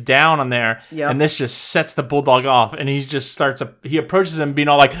lays down on there, and this just sets the bulldog off. And he just he approaches him being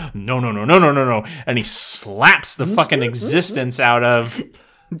all like, no. And he slaps the fucking existence out of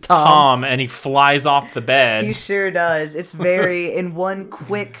Tom, and he flies off the bed. He sure does. It's very, in one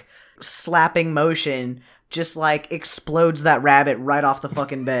quick slapping motion, just like explodes that rabbit right off the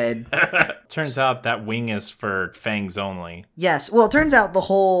fucking bed. Turns out that wing is for fangs only. Yes. Well, it turns out the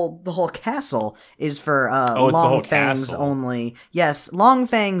whole castle is for long fangs only. Yes, long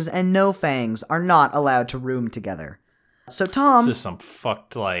fangs and no fangs are not allowed to room together. So Tom, this is some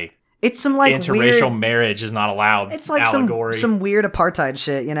fucked like it's some like interracial weird, marriage is not allowed. It's like allegory. some weird apartheid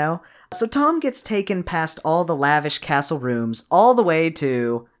shit, you know? So Tom gets taken past all the lavish castle rooms all the way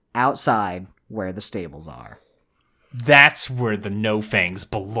to outside where the stables are. That's where the No Fangs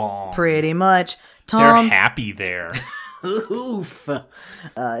belong. Pretty much. They're happy there. Oof.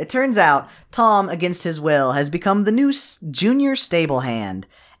 It turns out Tom, against his will, has become the new junior stable hand.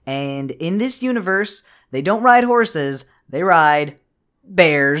 And in this universe, they don't ride horses, they ride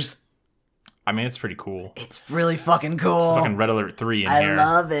bears. I mean, it's pretty cool. It's really fucking cool. It's fucking Red Alert 3 in here. I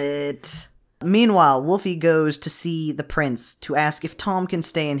love it. Meanwhile, Wolfie goes to see the prince to ask if Tom can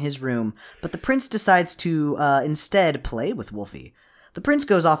stay in his room, but the prince decides to instead play with Wolfie. The prince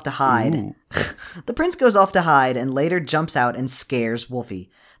goes off to hide. The prince goes off to hide and later jumps out and scares Wolfie.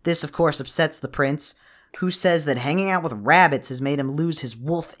 This, of course, upsets the prince, who says that hanging out with rabbits has made him lose his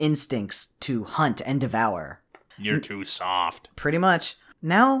wolf instincts to hunt and devour. You're too soft. Pretty much.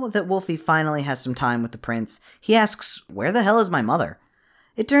 Now that Wolfie finally has some time with the prince, he asks, "Where the hell is my mother?"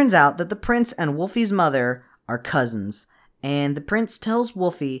 It turns out that the prince and Wolfie's mother are cousins, and the prince tells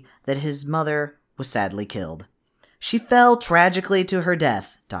Wolfie that his mother was sadly killed. She fell tragically to her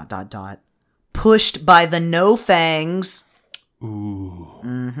death, ... pushed by the No Fangs. Ooh.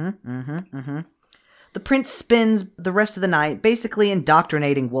 The prince spends the rest of the night basically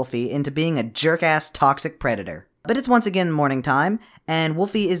indoctrinating Wolfie into being a jerk-ass toxic predator. But it's once again morning time, and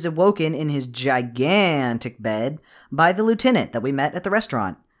Wolfie is awoken in his gigantic bed by the lieutenant that we met at the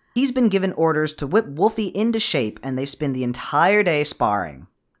restaurant. He's been given orders to whip Wolfie into shape, and they spend the entire day sparring.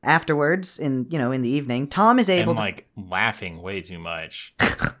 Afterwards, in the evening, Tom is able to... laughing way too much.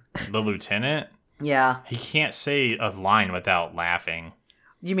 The lieutenant? Yeah. He can't say a line without laughing.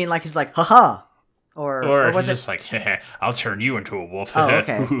 You mean like he's like, haha? Or was he's just like, I'll turn you into a wolf. Oh,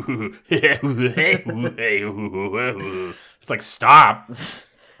 okay. It's like, stop.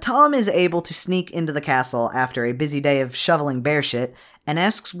 Tom is able to sneak into the castle after a busy day of shoveling bear shit and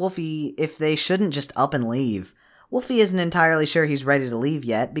asks Wolfie if they shouldn't just up and leave. Wolfie isn't entirely sure he's ready to leave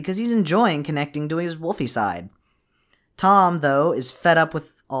yet because he's enjoying connecting to his Wolfie side. Tom, though, is fed up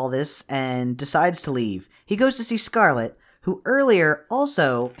with all this and decides to leave. He goes to see Scarlet, who earlier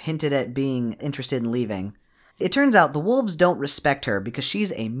also hinted at being interested in leaving. It turns out the wolves don't respect her because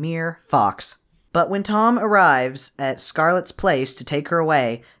she's a mere fox. But when Tom arrives at Scarlet's place to take her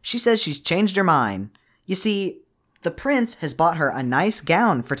away, she says she's changed her mind. You see, the prince has bought her a nice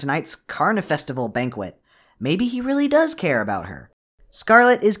gown for tonight's Carnifestival banquet. Maybe he really does care about her.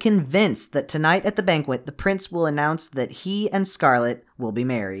 Scarlet is convinced that tonight at the banquet, the prince will announce that he and Scarlet will be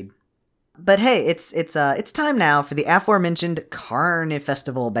married. But hey, it's time now for the aforementioned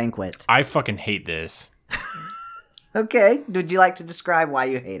Carnifestival banquet. I fucking hate this. Okay, would you like to describe why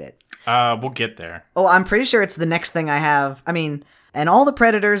you hate it? We'll get there. Oh, I'm pretty sure it's the next thing I have. I mean, and all the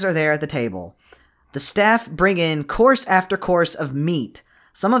predators are there at the table. The staff bring in course after course of meat.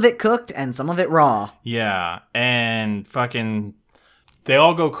 Some of it cooked and some of it raw. Yeah, and fucking... they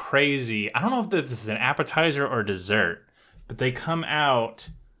all go crazy. I don't know if this is an appetizer or dessert, but they come out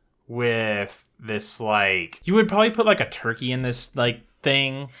with this, like... you would probably put, like, a turkey in this, like,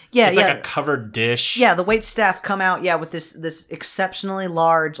 thing. Yeah, it's like a covered dish. Yeah, the wait staff come out, with this exceptionally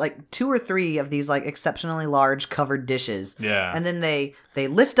large, like 2 or 3 of these like exceptionally large covered dishes. Yeah. And then they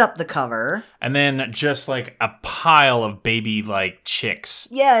lift up the cover. And then just like a pile of baby like chicks.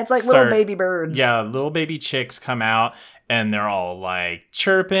 Yeah, it's like little baby birds. Yeah, little baby chicks come out and they're all like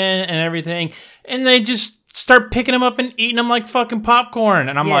chirping and everything. And they just start picking them up and eating them like fucking popcorn.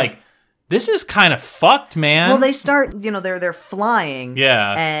 And I'm like, this is kind of fucked, man. Well, they start, they're flying.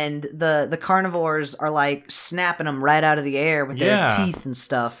 Yeah. And the carnivores are like snapping them right out of the air with their teeth and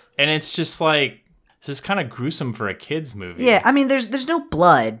stuff. And it's just like, this is kind of gruesome for a kid's movie. Yeah, I mean, there's no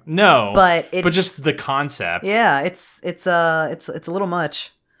blood. No. But just the concept. Yeah, it's a little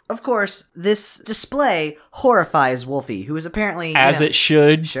much. Of course, this display horrifies Wolfie, who is apparently as it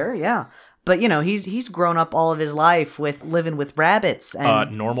should. Sure, yeah. But, he's grown up all of his life with living with rabbits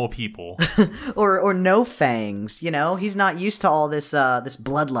and normal people. or no fangs, He's not used to all this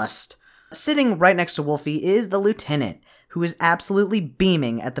bloodlust. Sitting right next to Wolfie is the lieutenant, who is absolutely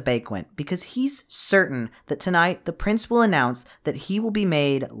beaming at the banquet because he's certain that tonight the prince will announce that he will be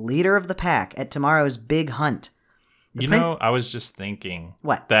made leader of the pack at tomorrow's big hunt. I was just thinking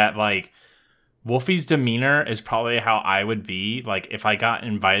what? That like Wolfie's demeanor is probably how I would be, like, if I got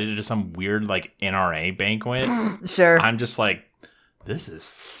invited to some weird, like, NRA banquet. Sure. I'm just like, this is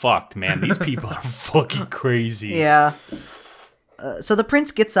fucked, man. These people are fucking crazy. Yeah. So the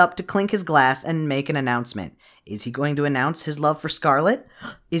prince gets up to clink his glass and make an announcement. Is he going to announce his love for Scarlet?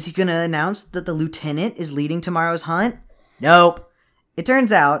 Is he going to announce that the lieutenant is leading tomorrow's hunt? Nope. It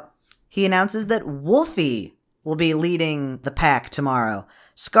turns out he announces that Wolfie will be leading the pack tomorrow.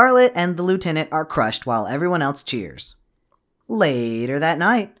 Scarlet and the lieutenant are crushed while everyone else cheers. Later that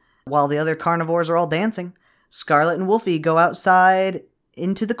night, while the other carnivores are all dancing, Scarlet and Wolfie go outside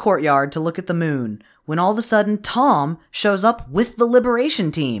into the courtyard to look at the moon, when all of a sudden Tom shows up with the Liberation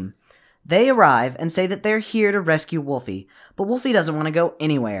Team. They arrive and say that they're here to rescue Wolfie, but Wolfie doesn't want to go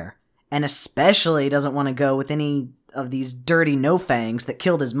anywhere, and especially doesn't want to go with any of these dirty no-fangs that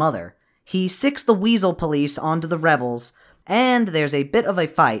killed his mother. He sicks the Weasel Police onto the rebels, and there's a bit of a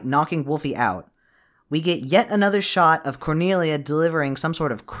fight, knocking Wolfie out. We get yet another shot of Cornelia delivering some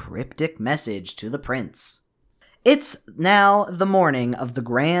sort of cryptic message to the prince. It's now the morning of the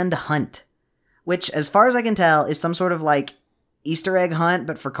Grand Hunt, which, as far as I can tell, is some sort of, like, Easter egg hunt,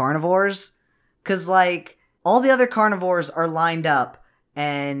 but for carnivores. Because, like, all the other carnivores are lined up,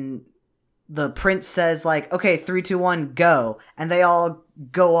 and the prince says, like, okay, 3, 2, 1, go. And they all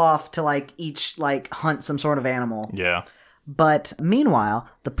go off to, like, each, like, hunt some sort of animal. Yeah. But meanwhile,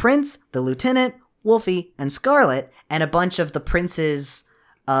 the prince, the lieutenant, Wolfie, and Scarlet, and a bunch of the prince's...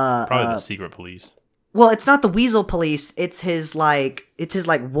 Probably the secret police. Well, it's not the Weasel Police, it's his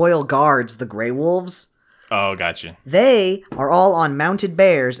royal guards, the Grey Wolves. Oh, gotcha. They are all on mounted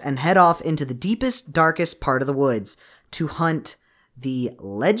bears and head off into the deepest, darkest part of the woods to hunt the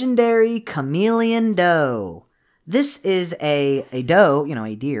legendary chameleon doe. This is a doe,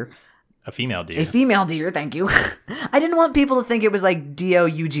 a deer. A female deer. A female deer, thank you. I didn't want people to think it was like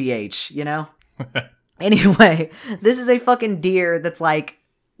D-O-U-G-H, Anyway, this is a fucking deer that's like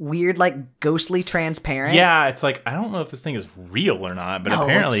weird, like ghostly transparent. Yeah, it's like, I don't know if this thing is real or not, but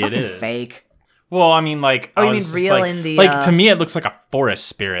apparently it's it is. Fake. Well, I mean, like... Oh, you mean real in the... Like, to me, it looks like a forest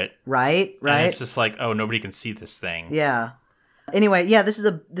spirit. Right. And it's just like, oh, nobody can see this thing. Yeah. Anyway, yeah, this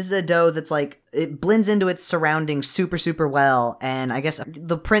is a doe that's like, it blends into its surroundings super, super well, and I guess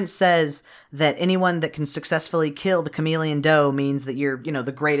the prince says that anyone that can successfully kill the chameleon doe means that you're,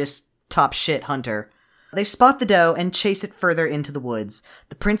 the greatest top shit hunter. They spot the doe and chase it further into the woods.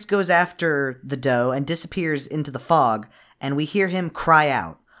 The prince goes after the doe and disappears into the fog, and we hear him cry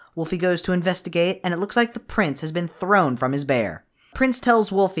out. Wolfie goes to investigate, and it looks like the prince has been thrown from his bear. Prince tells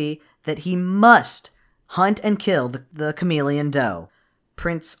Wolfie that he must hunt and kill the chameleon doe.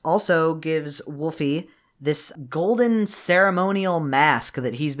 Prince also gives Wolfie this golden ceremonial mask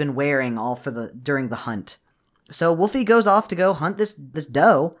that he's been wearing all during the hunt. So Wolfie goes off to go hunt this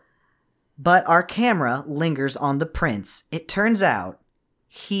doe, but our camera lingers on the prince. It turns out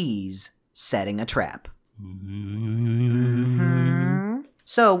he's setting a trap.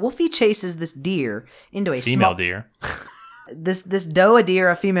 So Wolfie chases this deer into a female deer. This doe, a deer,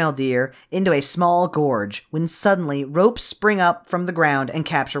 a female deer, into a small gorge, when suddenly ropes spring up from the ground and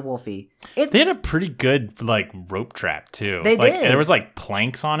capture Wolfie. They had a pretty good, like, rope trap, too. They did. There was, like,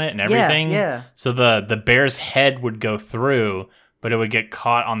 planks on it and everything. Yeah. So the bear's head would go through, but it would get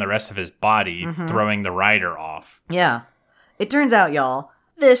caught on the rest of his body, throwing the rider off. Yeah. It turns out, y'all,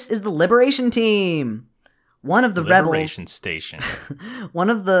 this is the Liberation Team. One of the Liberation rebels... Station. One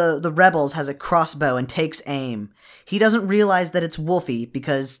of the rebels has a crossbow and takes aim. He doesn't realize that it's Wolfie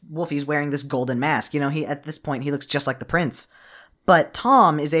because Wolfie's wearing this golden mask. At this point, he looks just like the prince. But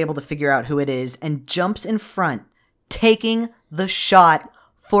Tom is able to figure out who it is and jumps in front, taking the shot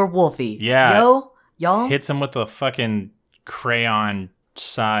for Wolfie. Yeah. Y'all. Hits him with a fucking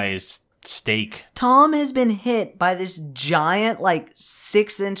crayon-sized stake. Tom has been hit by this giant,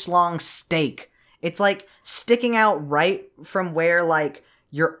 6-inch long stake. It's sticking out right from where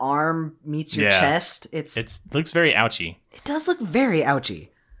your arm meets your chest. It looks very ouchy. It does look very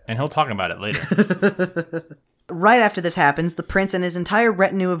ouchy. And he'll talk about it later. Right after this happens, the prince and his entire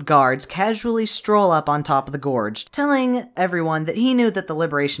retinue of guards casually stroll up on top of the gorge, telling everyone that he knew that the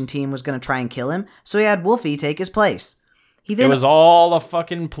Liberation Team was going to try and kill him, so he had Wolfie take his place. It was all a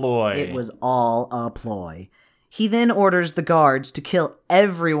fucking ploy. It was all a ploy. He then orders the guards to kill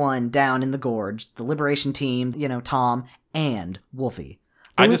everyone down in the gorge, the Liberation Team, Tom, and Wolfie.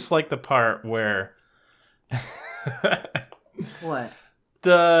 I just like the part where... What?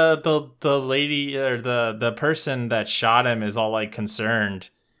 The lady, or the person that shot him is all, concerned.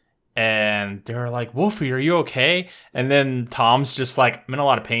 And they're like, Wolfie, are you okay? And then Tom's just like, I'm in a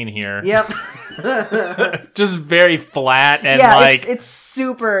lot of pain here. Yep. Just very flat and it's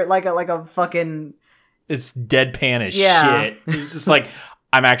super like a fucking... It's deadpan as shit. He's just like,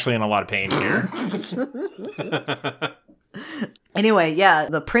 I'm actually in a lot of pain here. Anyway,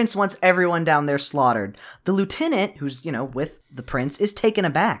 the prince wants everyone down there slaughtered. The lieutenant, who's, with the prince, is taken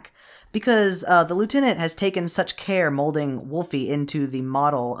aback. Because the lieutenant has taken such care molding Wolfie into the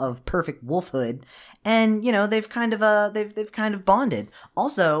model of perfect wolfhood. And, they've kind of bonded.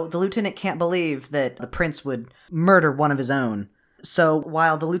 Also, the lieutenant can't believe that the prince would murder one of his own. So,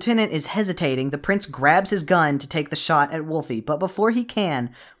 while the lieutenant is hesitating, the prince grabs his gun to take the shot at Wolfie, but before he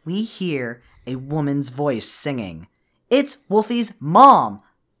can, we hear a woman's voice singing. It's Wolfie's mom.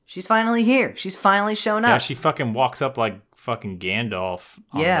 She's finally here. She's finally shown up. Yeah, she fucking walks up like fucking Gandalf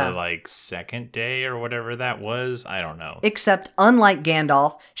on the like second day or whatever that was. I don't know. Except unlike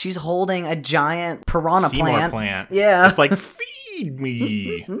Gandalf, she's holding a giant piranha Seymour plant. Yeah. It's like, feed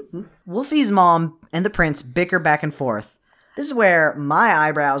me. Wolfie's mom and the prince bicker back and forth. This is where my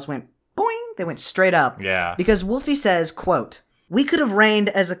eyebrows went boing. They went straight up. Yeah. Because Wolfie says, quote, "We could have reigned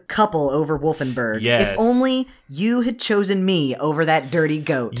as a couple over Wolfenburg. Yes. If only you had chosen me over that dirty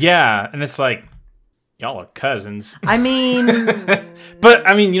goat." Yeah, and it's like, y'all are cousins. I mean... but,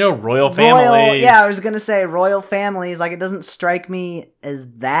 I mean, royal families. Yeah, I was going to say royal families. Like, it doesn't strike me as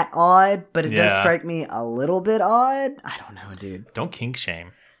that odd, but it does strike me a little bit odd. I don't know, dude. Don't kink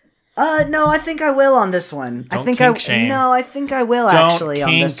shame. No, I think I will on this one. Don't kink shame. No, I think I will actually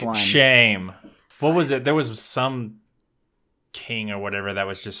on this one. Don't kink shame. What was it? There was some king or whatever that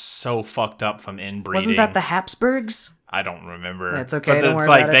was just so fucked up from inbreeding. Wasn't that the Habsburgs? I don't remember. That's okay. But don't worry it's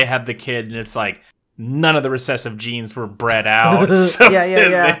like about they it. had the kid, and it's like none of the recessive genes were bred out. So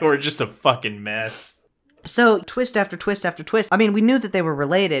yeah. They were just a fucking mess. So twist after twist after twist. I mean, we knew that they were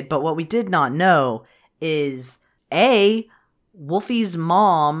related, but what we did not know is A, Wolfie's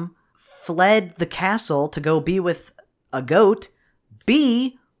mom fled the castle to go be with a goat.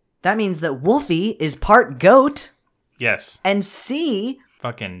 B, that means that Wolfie is part goat. Yes. And C,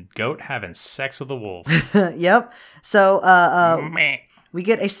 fucking goat having sex with a wolf. Yep. So, we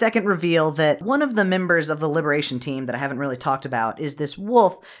get a second reveal that one of the members of the Liberation Team that I haven't really talked about is this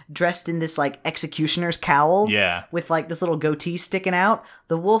wolf dressed in this, like, executioner's cowl. Yeah. With, like, this little goatee sticking out.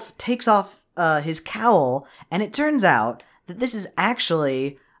 The wolf takes off his cowl, and it turns out that this is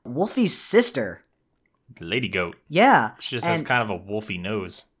actually Wolfie's sister. Lady goat. Yeah. She just has kind of a wolfy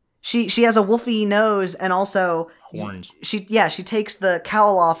nose. She has a wolfy nose and also horns. She takes the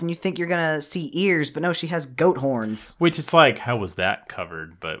cowl off and you think you're gonna see ears, but no, she has goat horns. Which it's like, how was that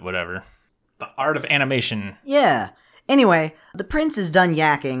covered? But whatever. The art of animation. Yeah. Anyway, the prince is done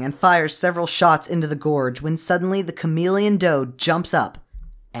yakking and fires several shots into the gorge when suddenly the chameleon doe jumps up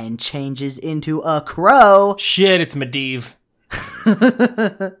and changes into a crow. Shit, it's Medivh.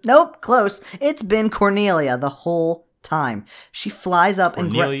 Nope, close. It's been Cornelia the whole time. She flies up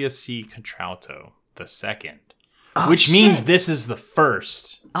Cornelia C. Contralto the second. Which means this is the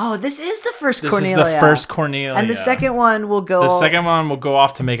first. Oh, this is the first This Cornelia. is the first Cornelia. And the second one will go... The second one will go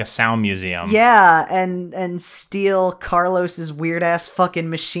off to make a sound museum. Yeah, and steal Carlos's weird-ass fucking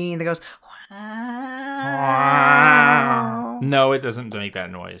machine that goes... No, it doesn't make that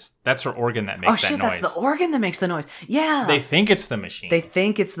noise. That's her organ that makes that noise. Oh shit, that's the organ that makes the noise. Yeah. They think it's the machine. They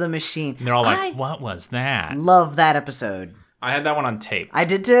think it's the machine. And they're all like, what was that? Love that episode. I had that one on tape. I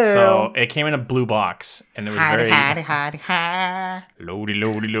did too. So it came in a blue box, and it was very... Hidey. Loady,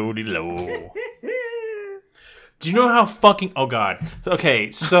 low. Do you know how fucking... Oh, God.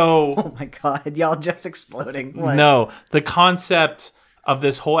 Okay, so... Oh, my God. Y'all just exploding. What? No. The concept of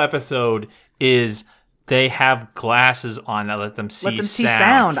this whole episode is they have glasses on that let them see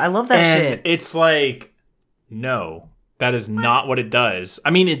sound. I love that shit. It's like, no. That is not what it does.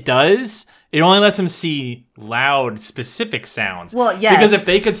 I mean, it does. It only lets them see loud, specific sounds. Well, yes. Because if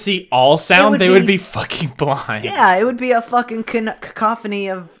they could see all sound, they would be fucking blind. Yeah, it would be a fucking cacophony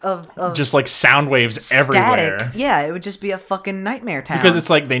of just like sound waves static. everywhere. Yeah, it would just be a fucking nightmare town. Because it's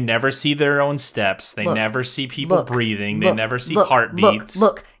like they never see their own steps. They never see people breathing. They never see heartbeats.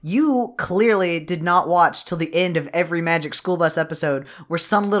 Look, you clearly did not watch till the end of every Magic School Bus episode where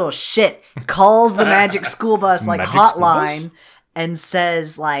some little shit calls the Magic School Bus like hotline and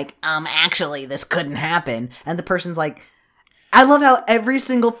says like, actually this couldn't happen. And the person's like, I love how every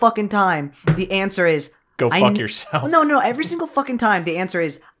single fucking time the answer is, go fuck yourself. No, every single fucking time the answer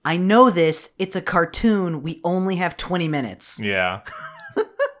is, I know this, it's a cartoon, we only have 20 minutes. Yeah.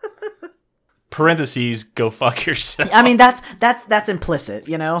 Parentheses, go fuck yourself. I mean, that's implicit,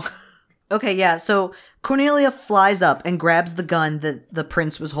 you know? Okay, yeah, so Cornelia flies up and grabs the gun that the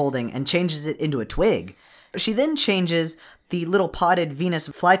prince was holding and changes it into a twig. She then changes the little potted Venus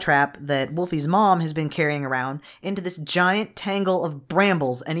flytrap that Wolfie's mom has been carrying around into this giant tangle of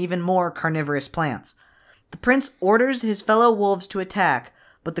brambles and even more carnivorous plants. The prince orders his fellow wolves to attack,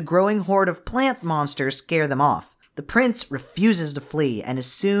 but the growing horde of plant monsters scare them off. The prince refuses to flee and is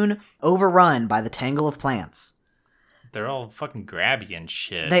soon overrun by the tangle of plants. They're all fucking grabby and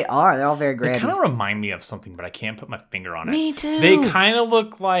shit. They are. They're all very grabby. They kind of remind me of something, but I can't put my finger on it. Me too. They kind of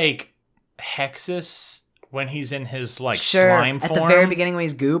look like Hexus when he's in his like slime form. At the very beginning when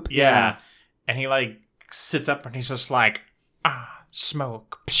he's goop. Yeah. And he like sits up and he's just like,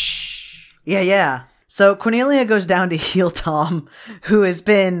 smoke. Psh. Yeah. So Cornelia goes down to heal Tom, who has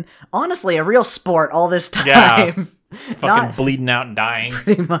been, honestly, a real sport all this time. Yeah. Fucking bleeding out and dying.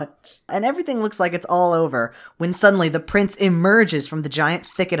 Pretty much. And everything looks like it's all over when suddenly the prince emerges from the giant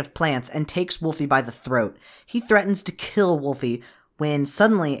thicket of plants and takes Wolfie by the throat. He threatens to kill Wolfie when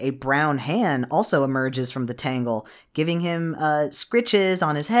suddenly a brown hand also emerges from the tangle, giving him scritches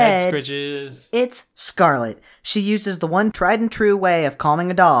on his head. Head scritches. It's Scarlet. She uses the one tried and true way of calming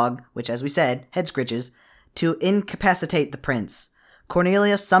a dog, which, as we said, head scritches, to incapacitate the prince.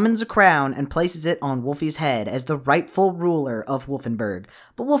 Cornelia summons a crown and places it on Wolfie's head as the rightful ruler of Wolfenburg.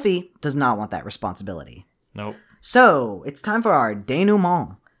 But Wolfie does not want that responsibility. Nope. So, it's time for our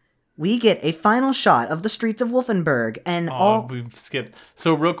denouement. We get a final shot of the streets of Wolfenburg and we've skipped.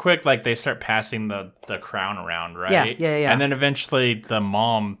 So real quick, like they start passing the crown around, right? Yeah. And then eventually the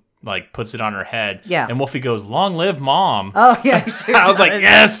mom like puts it on her head. Yeah. And Wolfie goes, "Long live mom." Oh yeah, sure I was like,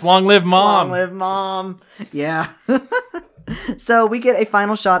 yes, long live mom. Long live mom. Yeah. So we get a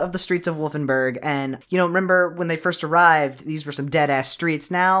final shot of the streets of Wolfenburg, and, remember when they first arrived, these were some dead-ass streets.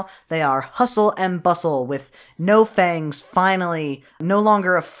 Now they are hustle and bustle, with No Fangs finally no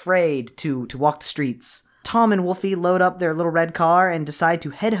longer afraid to walk the streets. Tom and Wolfie load up their little red car and decide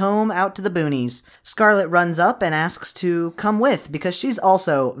to head home out to the boonies. Scarlet runs up and asks to come with, because she's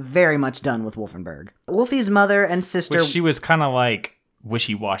also very much done with Wolfenburg. Wolfie's mother and sister... Which she was kind of like...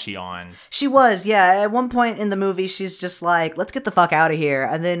 wishy-washy on. She was, yeah. At one point in the movie, she's just like, let's get the fuck out of here.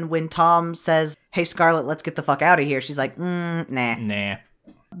 And then when Tom says, hey, Scarlet, let's get the fuck out of here, she's like, nah.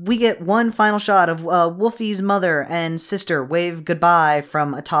 We get one final shot of Wolfie's mother and sister wave goodbye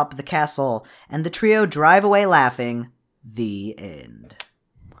from atop the castle, and the trio drive away laughing. The end.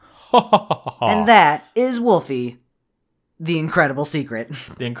 And that is Wolfie, The Incredible Secret.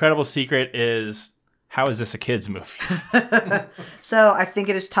 The Incredible Secret is... how is this a kid's movie? So I think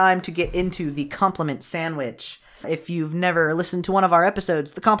it is time to get into the compliment sandwich. If you've never listened to one of our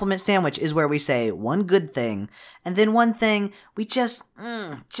episodes, the compliment sandwich is where we say one good thing, and then one thing we just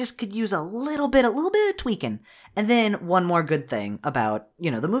could use a little bit of tweaking, and then one more good thing about,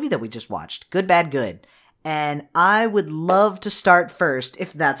 the movie that we just watched. Good, bad, good. And I would love to start first,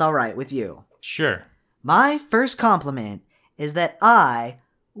 if that's all right with you. Sure. My first compliment is that I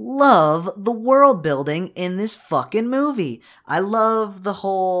love the world building in this fucking movie. I love the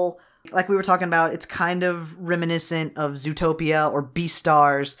whole, like we were talking about, it's kind of reminiscent of Zootopia or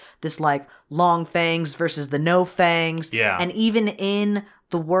Beastars, this like long fangs versus the no fangs. Yeah. And even in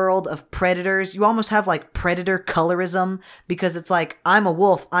the world of predators, you almost have like predator colorism, because it's like, I'm a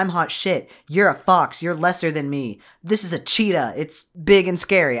wolf, I'm hot shit, you're a fox, you're lesser than me, this is a cheetah, it's big and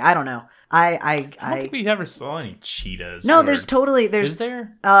scary. I don't know. I don't think we ever saw any cheetahs. No, there's is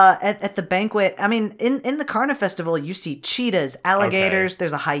there? At the banquet, I mean, in the Carna Festival, you see cheetahs, alligators,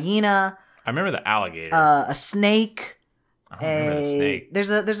 there's a hyena. I remember the alligator. A snake. I don't remember the snake. There's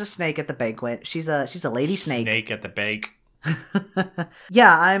a snake at the banquet. She's a lady snake. Snake at the bake.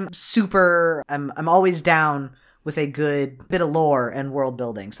 Yeah, I'm always down with a good bit of lore and world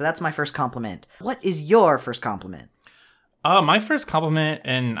building. So that's my first compliment. What is your first compliment? My first compliment,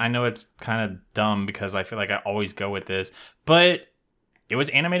 and I know it's kind of dumb because I feel like I always go with this, but it was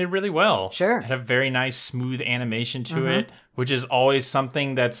animated really well. Sure. It had a very nice, smooth animation to it, which is always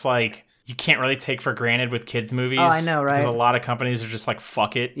something that's like, you can't really take for granted with kids' movies. Oh, I know, right? Because a lot of companies are just like,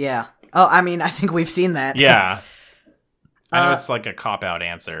 fuck it. Yeah. Oh, I mean, I think we've seen that. Yeah. I know it's like a cop-out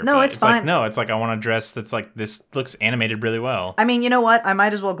answer. No, it's fine. Like, no, it's like, I want a dress that's like, this looks animated really well. I mean, you know what? I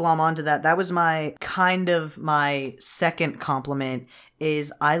might as well glom onto that. That was my second compliment,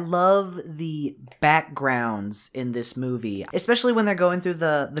 is I love the backgrounds in this movie, especially when they're going through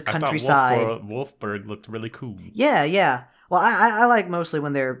the countryside. I thought Wolfburg looked really cool. Yeah. Well, I like mostly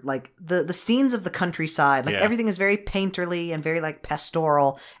when they're like the scenes of the countryside. Like everything is very painterly and very like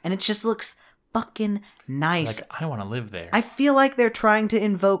pastoral, and it just looks fucking nice. Like, I want to live there. I feel like they're trying to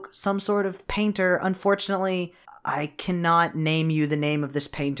invoke some sort of painter. Unfortunately, I cannot name you the name of this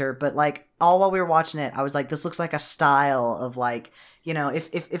painter, but like all while we were watching it, I was like, this looks like a style of like,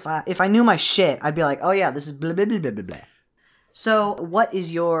 if I knew my shit, I'd be like, oh yeah, this is blah blah blah blah blah blah. So, what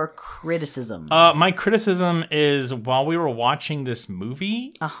is your criticism? My criticism is, while we were watching this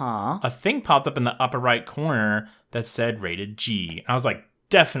movie, a thing popped up in the upper right corner that said rated G. I was like,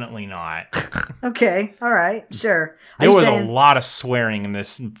 definitely not. Okay, all right, sure. There was a lot of swearing in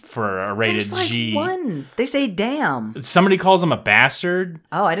this for a rated G. One. They say damn. Somebody calls him a bastard.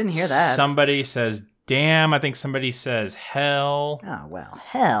 Oh, I didn't hear that. Somebody says damn. I think somebody says hell. Oh, well,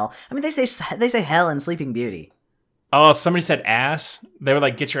 hell. I mean, they say hell in Sleeping Beauty. Oh, somebody said ass. They were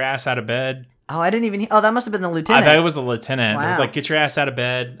like, get your ass out of bed. Oh, I didn't even... Oh, that must have been the lieutenant. That was the lieutenant. Wow. It was like, get your ass out of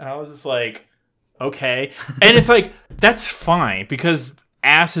bed. I was just like... Okay. And it's like, that's fine because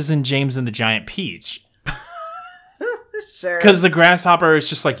ass is in James and the Giant Peach. Sure. Because the grasshopper is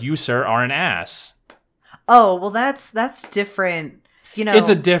just like, you, sir, are an ass. Oh, well, that's different. You know, it's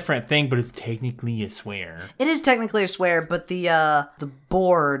a different thing, but it's technically a swear. It is technically a swear, but the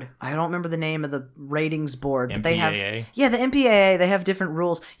board, I don't remember the name of the ratings board, but MPAA? they have the MPAA, they have different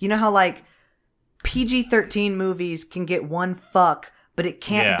rules. You know how like PG-13 movies can get one fuck, but it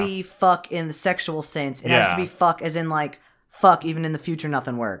can't be fuck in the sexual sense. It has to be fuck as in like fuck even in the future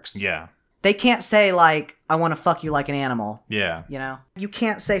nothing works. Yeah. They can't say like I want to fuck you like an animal. Yeah. You know? You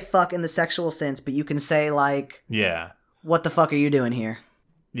can't say fuck in the sexual sense, but you can say like what the fuck are you doing here?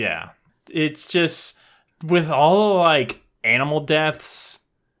 Yeah. It's just, with all like animal deaths,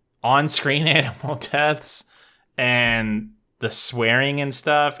 on-screen animal deaths, and the swearing and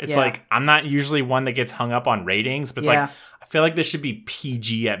stuff, it's like, I'm not usually one that gets hung up on ratings, but it's like, I feel like this should be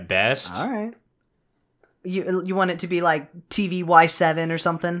PG at best. All right. You want it to be like TVY7 or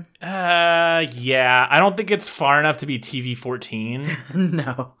something? Yeah. I don't think it's far enough to be TV-14.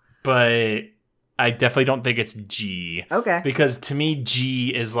 No. But I definitely don't think it's G. Okay. Because to me, G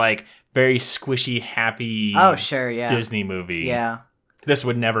is like very squishy, happy Disney movie. Yeah. This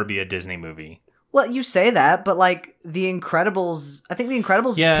would never be a Disney movie. Well, you say that, but like The Incredibles, I think The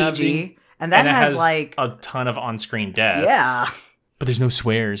Incredibles is PG. And that has like a ton of on-screen deaths. Yeah. But there's no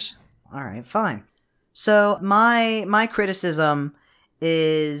swears. All right, fine. So my criticism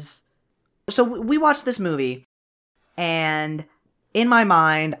is, so we watched this movie, and in my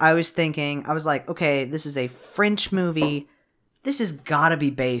mind, I was like, okay, this is a French movie. This has got to be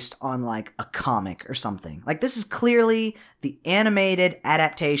based on like a comic or something. Like this is clearly the animated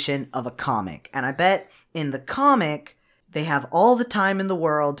adaptation of a comic. And I bet in the comic, they have all the time in the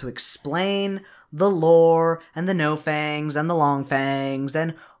world to explain the lore and the no fangs and the long fangs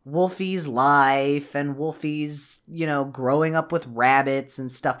and Wolfie's life and Wolfie's, growing up with rabbits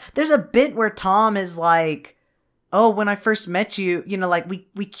and stuff. There's a bit where Tom is like, oh, when I first met you, like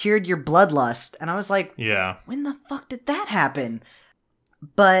we cured your bloodlust. And I was like, yeah, when the fuck did that happen?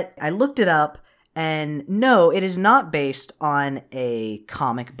 But I looked it up, and no, it is not based on a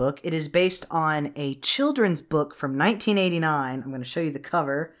comic book. It is based on a children's book from 1989. I'm going to show you the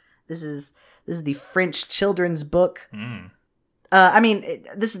cover. This is the French children's book.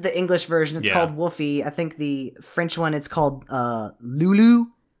 This is the English version. It's called Wolfie. I think the French one, it's called Lulu.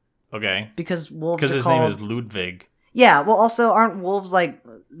 Okay. Because wolves Because his called... name is Ludwig. Yeah, well, also, aren't wolves like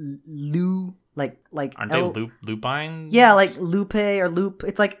like aren't they lupines? Yeah, like lupe or loop.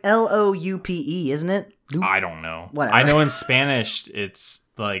 It's like Loupe, isn't it? Loop? I don't know. Whatever. I know in Spanish it's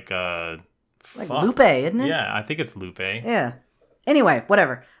like lupe, isn't it? Yeah, I think it's lupe. Yeah. Anyway,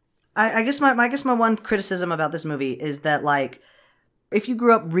 whatever. I guess my one criticism about this movie is that like, if you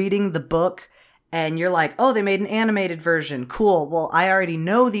grew up reading the book and you're like, oh, they made an animated version, cool. Well, I already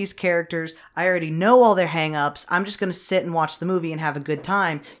know these characters. I already know all their hang-ups. I'm just going to sit and watch the movie and have a good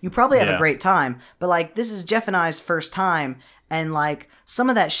time. You probably have a great time. But, like, this is Jeff and I's first time. And, like, some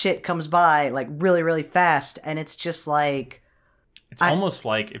of that shit comes by, like, really, really fast. And it's just like... It's almost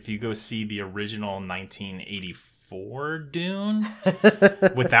like if you go see the original 1984 Dune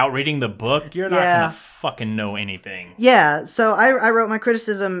without reading the book, you're not gonna fucking know anything. Yeah, so I wrote my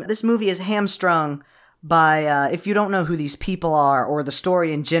criticism. This movie is hamstrung by if you don't know who these people are or the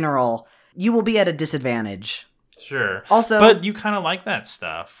story in general, you will be at a disadvantage. Sure. Also, but you kind of like that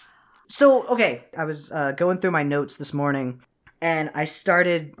stuff. So, okay, I was going through my notes this morning, and I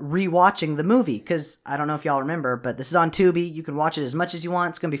started rewatching the movie, because I don't know if y'all remember, but this is on Tubi. You can watch it as much as you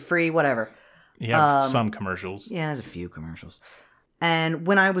want. It's going to be free, whatever. You have some commercials. Yeah, there's a few commercials. And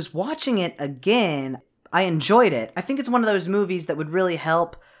when I was watching it again, I enjoyed it. I think it's one of those movies that would really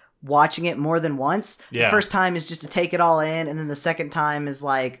help watching it more than once. Yeah. The first time is just to take it all in, and then the second time is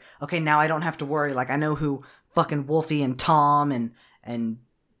like, okay, now I don't have to worry. Like, I know who fucking Wolfie and Tom and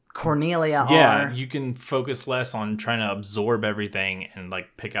Cornelia are. Yeah, you can focus less on trying to absorb everything and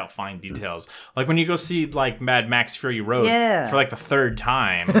like pick out fine details. Like when you go see like Mad Max Fury Road for like the third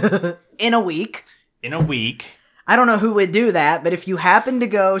time in a week. I don't know who would do that, but if you happen to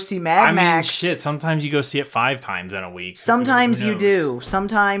go see Mad Max, shit, sometimes you go see it 5 times in a week. Sometimes you do.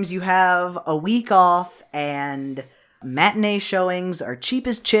 Sometimes you have a week off and matinee showings are cheap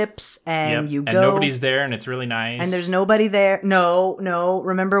as chips, and you go... and nobody's there, and it's really nice. And there's nobody there. No.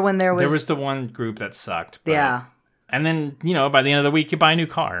 Remember when there was... There was the one group that sucked. But... Yeah. And then, by the end of the week, you buy a new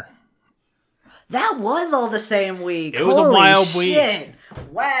car. That was all the same week. It was a wild week.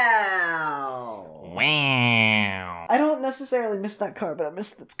 Wow. Wow. I don't necessarily miss that car, but I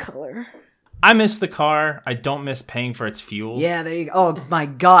miss its color. I miss the car. I don't miss paying for its fuel. Yeah, there you go. Oh my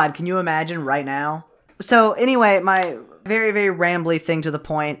God, can you imagine right now? So anyway, my very, very rambly thing to the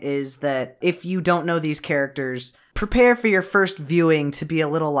point is that if you don't know these characters, prepare for your first viewing to be a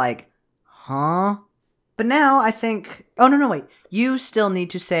little like, huh? But now I think... Oh, no, wait. You still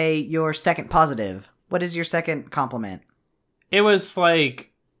need to say your second positive. What is your second compliment? It was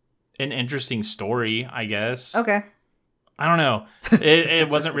like an interesting story, I guess. Okay. I don't know. It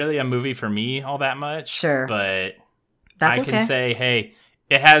wasn't really a movie for me all that much. Sure. But That's I can say, hey,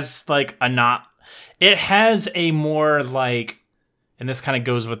 it has like it has a more like, and this kind of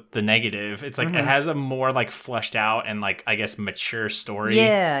goes with the negative. It's like it has a more like fleshed out and like, I guess, mature story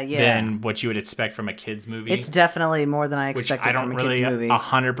than what you would expect from a kid's movie. It's definitely more than I expected from a kid's movie. I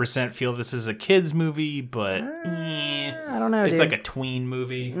don't really 100% feel this is a kid's movie, but I don't know, it's dude. like a tween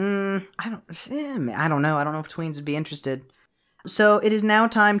movie. I don't know. I don't know if tweens would be interested. So it is now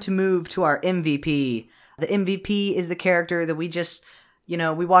time to move to our MVP. The MVP is the character that we just...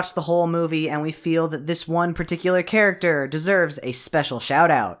 we watch the whole movie and we feel that this one particular character deserves a special shout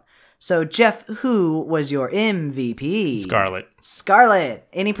out. So, Jeff, who was your MVP? Scarlett.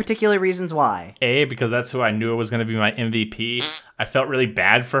 Any particular reasons why? Because that's who I knew it was going to be my MVP. I felt really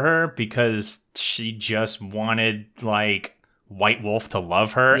bad for her because she just wanted, like, White Wolf to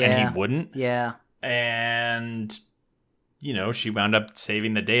love her and he wouldn't. Yeah. And, she wound up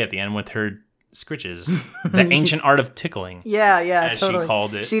saving the day at the end with her scritches. The ancient art of tickling. Yeah, as totally. She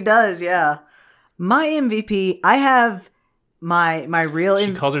called it. She does, yeah. My MVP, I have my real...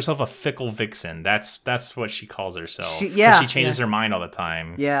 She calls herself a fickle vixen. That's what she calls herself. She changes her mind all the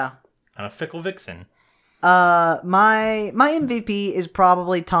time. Yeah. I'm a fickle vixen. My MVP is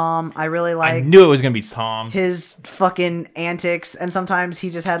probably Tom. I really like... I knew it was going to be Tom. His fucking antics, and sometimes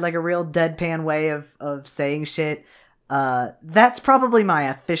he just had like a real deadpan way of saying shit. That's probably my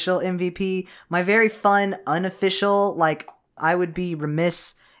official MVP. My very fun, unofficial, like, I would be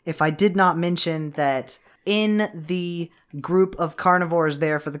remiss if I did not mention that in the group of carnivores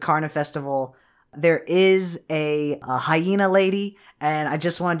there for the Carna Festival, there is a hyena lady, and I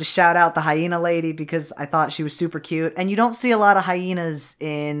just wanted to shout out the hyena lady because I thought she was super cute, and you don't see a lot of hyenas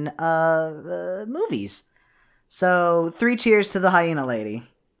in movies. So, 3 cheers to the hyena lady.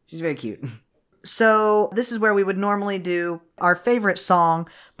 She's very cute. So, this is where we would normally do our favorite song,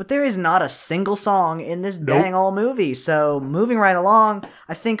 but there is not a single song in this dang old movie. So, moving right along,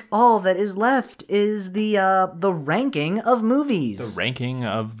 I think all that is left is the ranking of movies. The ranking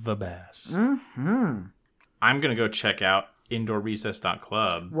of the best. Mm-hmm. I'm going to go check out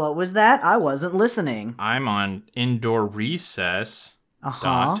indoorrecess.club. What was that? I wasn't listening. I'm on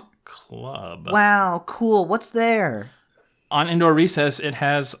indoorrecess.club. Wow, cool. What's there? On Indoor Recess, it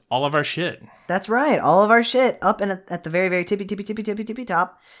has all of our shit. That's right. All of our shit. Up and at the very, very tippy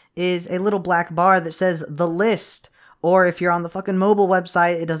top is a little black bar that says The List. Or if you're on the fucking mobile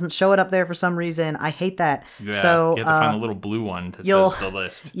website, it doesn't show it up there for some reason. I hate that. Yeah, so, you have to find a little blue one that says The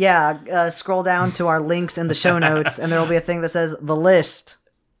List. Yeah, scroll down to our links in the show notes, and there will be a thing that says The List.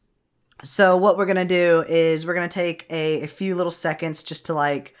 So what we're going to do is we're going to take a few little seconds just to,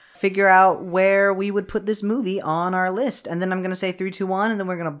 like, figure out where we would put this movie on our list. And then I'm going to say 3, 2, 1, and then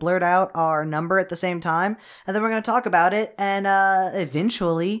we're going to blurt out our number at the same time. And then we're going to talk about it and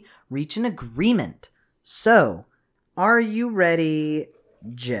eventually reach an agreement. So, are you ready,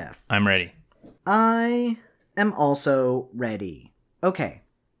 Jeff? I'm ready. I am also ready. Okay.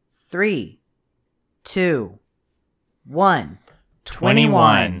 3, 2, 1.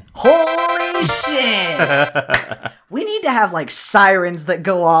 21. Holy shit! We need to have like sirens that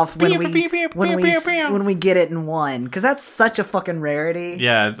go off when we get it in one, because that's such a fucking rarity.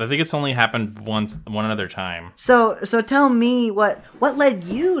 Yeah, I think it's only happened one other time. So tell me what led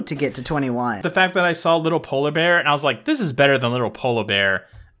you to get to 21? The fact that I saw Little Polar Bear and I was like, this is better than Little Polar Bear.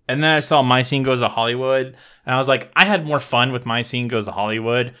 And then I saw My Scene Goes to Hollywood and I was like, I had more fun with My Scene Goes to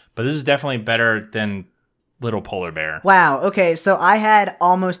Hollywood, but this is definitely better than Little Polar Bear. Wow, okay, so I had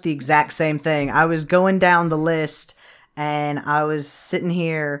almost the exact same thing. I was going down the list, and I was sitting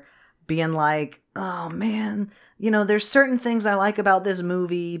here being like, oh man, there's certain things I like about this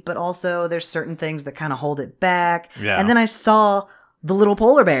movie, but also there's certain things that kind of hold it back. Yeah. And then I saw The Little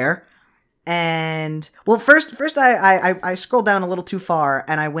Polar Bear, and, well, first I scrolled down a little too far,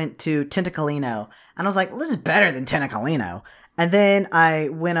 and I went to Tentacolino, and I was like, well, this is better than Tentacolino. And then I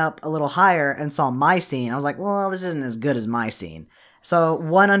went up a little higher and saw My Scene. I was like, well, this isn't as good as My Scene. So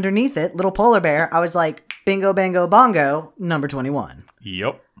one underneath it, Little Polar Bear, I was like, bingo, bango, bongo, number 21.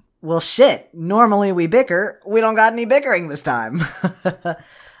 Yep. Well, shit. Normally we bicker. We don't got any bickering this time.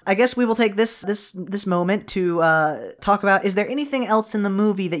 I guess we will take this moment to talk about, is there anything else in the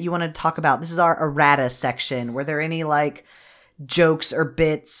movie that you wanted to talk about? This is our errata section. Were there any like jokes or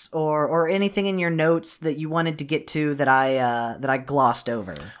bits or anything in your notes that you wanted to get to that I glossed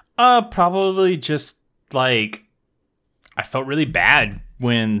over? Probably just like I felt really bad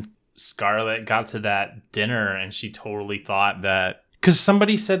when Scarlett got to that dinner and she totally thought that, because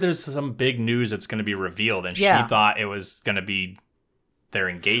somebody said there's some big news that's going to be revealed, and she thought it was going to be their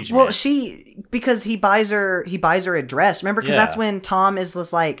engagement. Well, because he buys her a dress. Remember, because that's when Tom is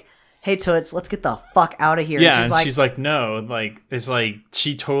just like, "Hey Toots, let's get the fuck out of here." Yeah, and she's like, no, like it's like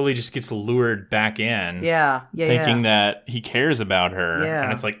she totally just gets lured back in. Thinking that he cares about her. Yeah.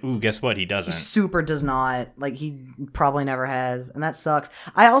 And it's like, ooh, guess what? He doesn't. He super does not. Like, he probably never has, and that sucks.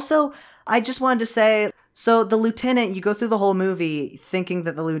 I just wanted to say, so the lieutenant, you go through the whole movie thinking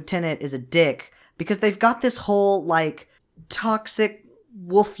that the lieutenant is a dick because they've got this whole like toxic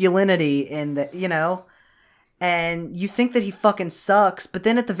wolfulinity in the, you know. And you think that he fucking sucks, but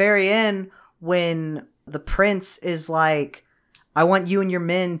then at the very end, when the prince is like, I want you and your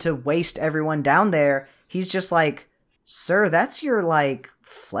men to waste everyone down there, he's just like, sir, that's your, like,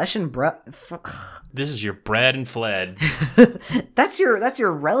 flesh and blood. This is your bread and fled. That's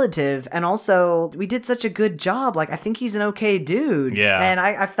your relative. And also, we did such a good job. Like, I think he's an okay dude. Yeah. And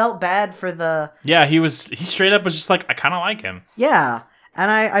I felt bad for the... Yeah, he straight up was just like, I kind of like him. Yeah. And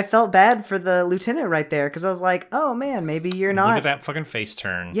I felt bad for the lieutenant right there, because I was like, oh man, maybe you're not... Look at that fucking face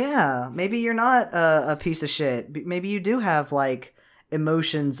turn. Yeah, maybe you're not a piece of shit. Maybe you do have, like,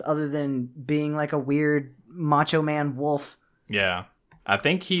 emotions other than being, like, a weird macho man wolf. Yeah. I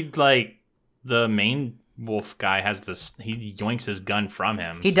think the main wolf guy has this... He yoinks his gun from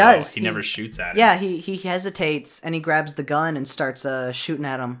him. He does. He never shoots at him. Yeah, he hesitates, and he grabs the gun and starts shooting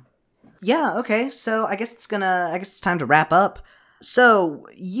at him. Yeah, okay, so I guess it's time to wrap up. So,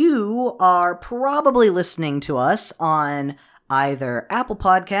 you are probably listening to us on either Apple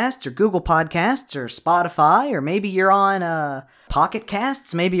Podcasts or Google Podcasts or Spotify, or maybe you're on Pocket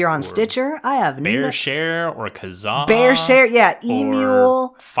Casts, maybe you're on Stitcher. I have BearShare or Kazaa. BearShare, yeah,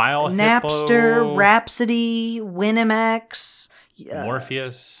 Emule, File Napster, Hippo, Rhapsody, Winamax,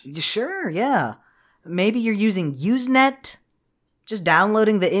 Morpheus. Sure, yeah. Maybe you're using Usenet, just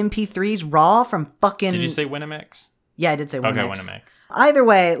downloading the MP3s raw from fucking... Did you say Winamax? Yeah, I did say Winamax. Okay, Winamax. Either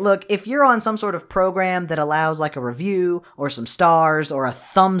way, look, if you're on some sort of program that allows like a review or some stars or a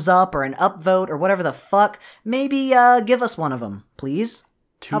thumbs up or an upvote or whatever the fuck, maybe give us one of them, please.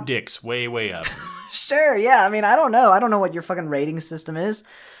 Two dicks way up. Sure, yeah. I mean, I don't know. I don't know what your fucking rating system is.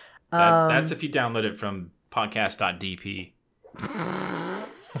 That's if you download it from podcast.dp.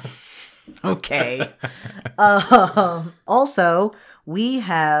 Okay. Also, we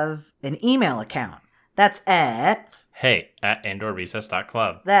have an email account. That's at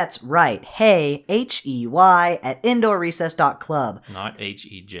indoorrecess.club. That's right. Hey, Hey, at indoorrecess.club. Not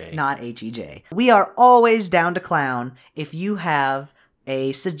H-E-J. Not H-E-J. We are always down to clown if you have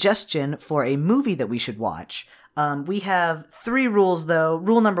a suggestion for a movie that we should watch. We have 3 rules, though.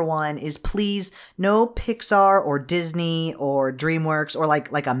 Rule number 1 is please no Pixar or Disney or DreamWorks or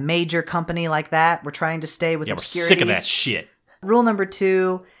like a major company like that. We're trying to stay with obscurities. We're sick of that shit. Rule number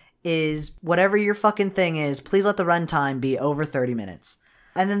 2 is whatever your fucking thing is, please let the runtime be over 30 minutes.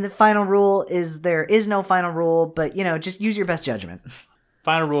 And then the final rule is there is no final rule, but, you know, just use your best judgment.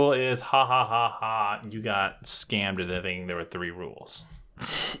 Final rule is ha ha ha ha, you got scammed into thinking there were 3 rules.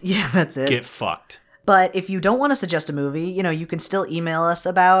 Yeah, that's it. Get fucked. But if you don't want to suggest a movie, you know, you can still email us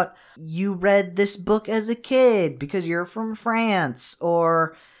about you read this book as a kid because you're from France,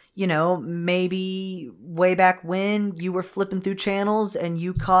 or... You know, maybe way back when you were flipping through channels and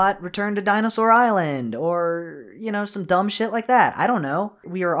you caught Return to Dinosaur Island, or, you know, some dumb shit like that. I don't know.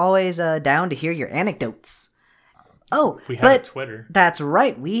 We are always down to hear your anecdotes. Oh, we have a Twitter. That's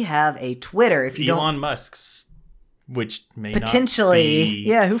right. We have a Twitter. If you Elon Musk's, which may potentially, not be...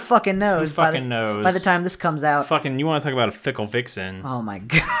 Yeah, who fucking knows? Who fucking knows? By the time this comes out. Fucking, you want to talk about a fickle vixen. Oh my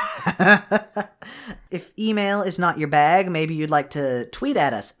god. If email is not your bag, maybe you'd like to tweet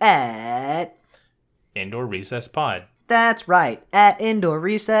at us at... Indoor Recess Pod. That's right, at Indoor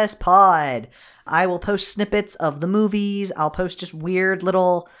Recess Pod. I will post snippets of the movies. I'll post just weird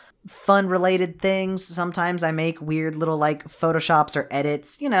little fun-related things. Sometimes I make weird little, like, photoshops or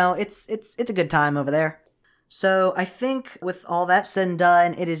edits. You know, it's a good time over there. So I think with all that said and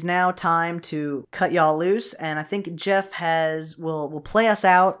done, it is now time to cut y'all loose, and I think Jeff will play us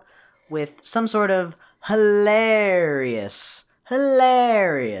out with some sort of hilarious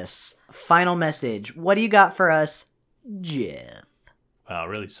final message. What do you got for us, Jeff? Wow,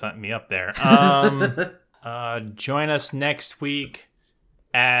 really set me up there. Join us next week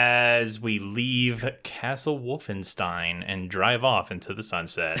as we leave Castle Wolfenstein and drive off into the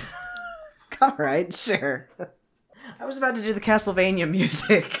sunset. All right, sure. I was about to do the Castlevania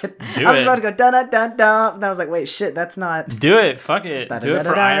music. I was about to go dun dun dun dun, and I was like, "Wait, shit, that's not." Do it, fuck it. Do it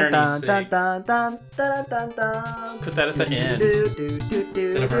for irony's sake. Put that at the end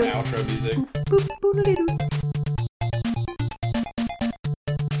instead of our outro music.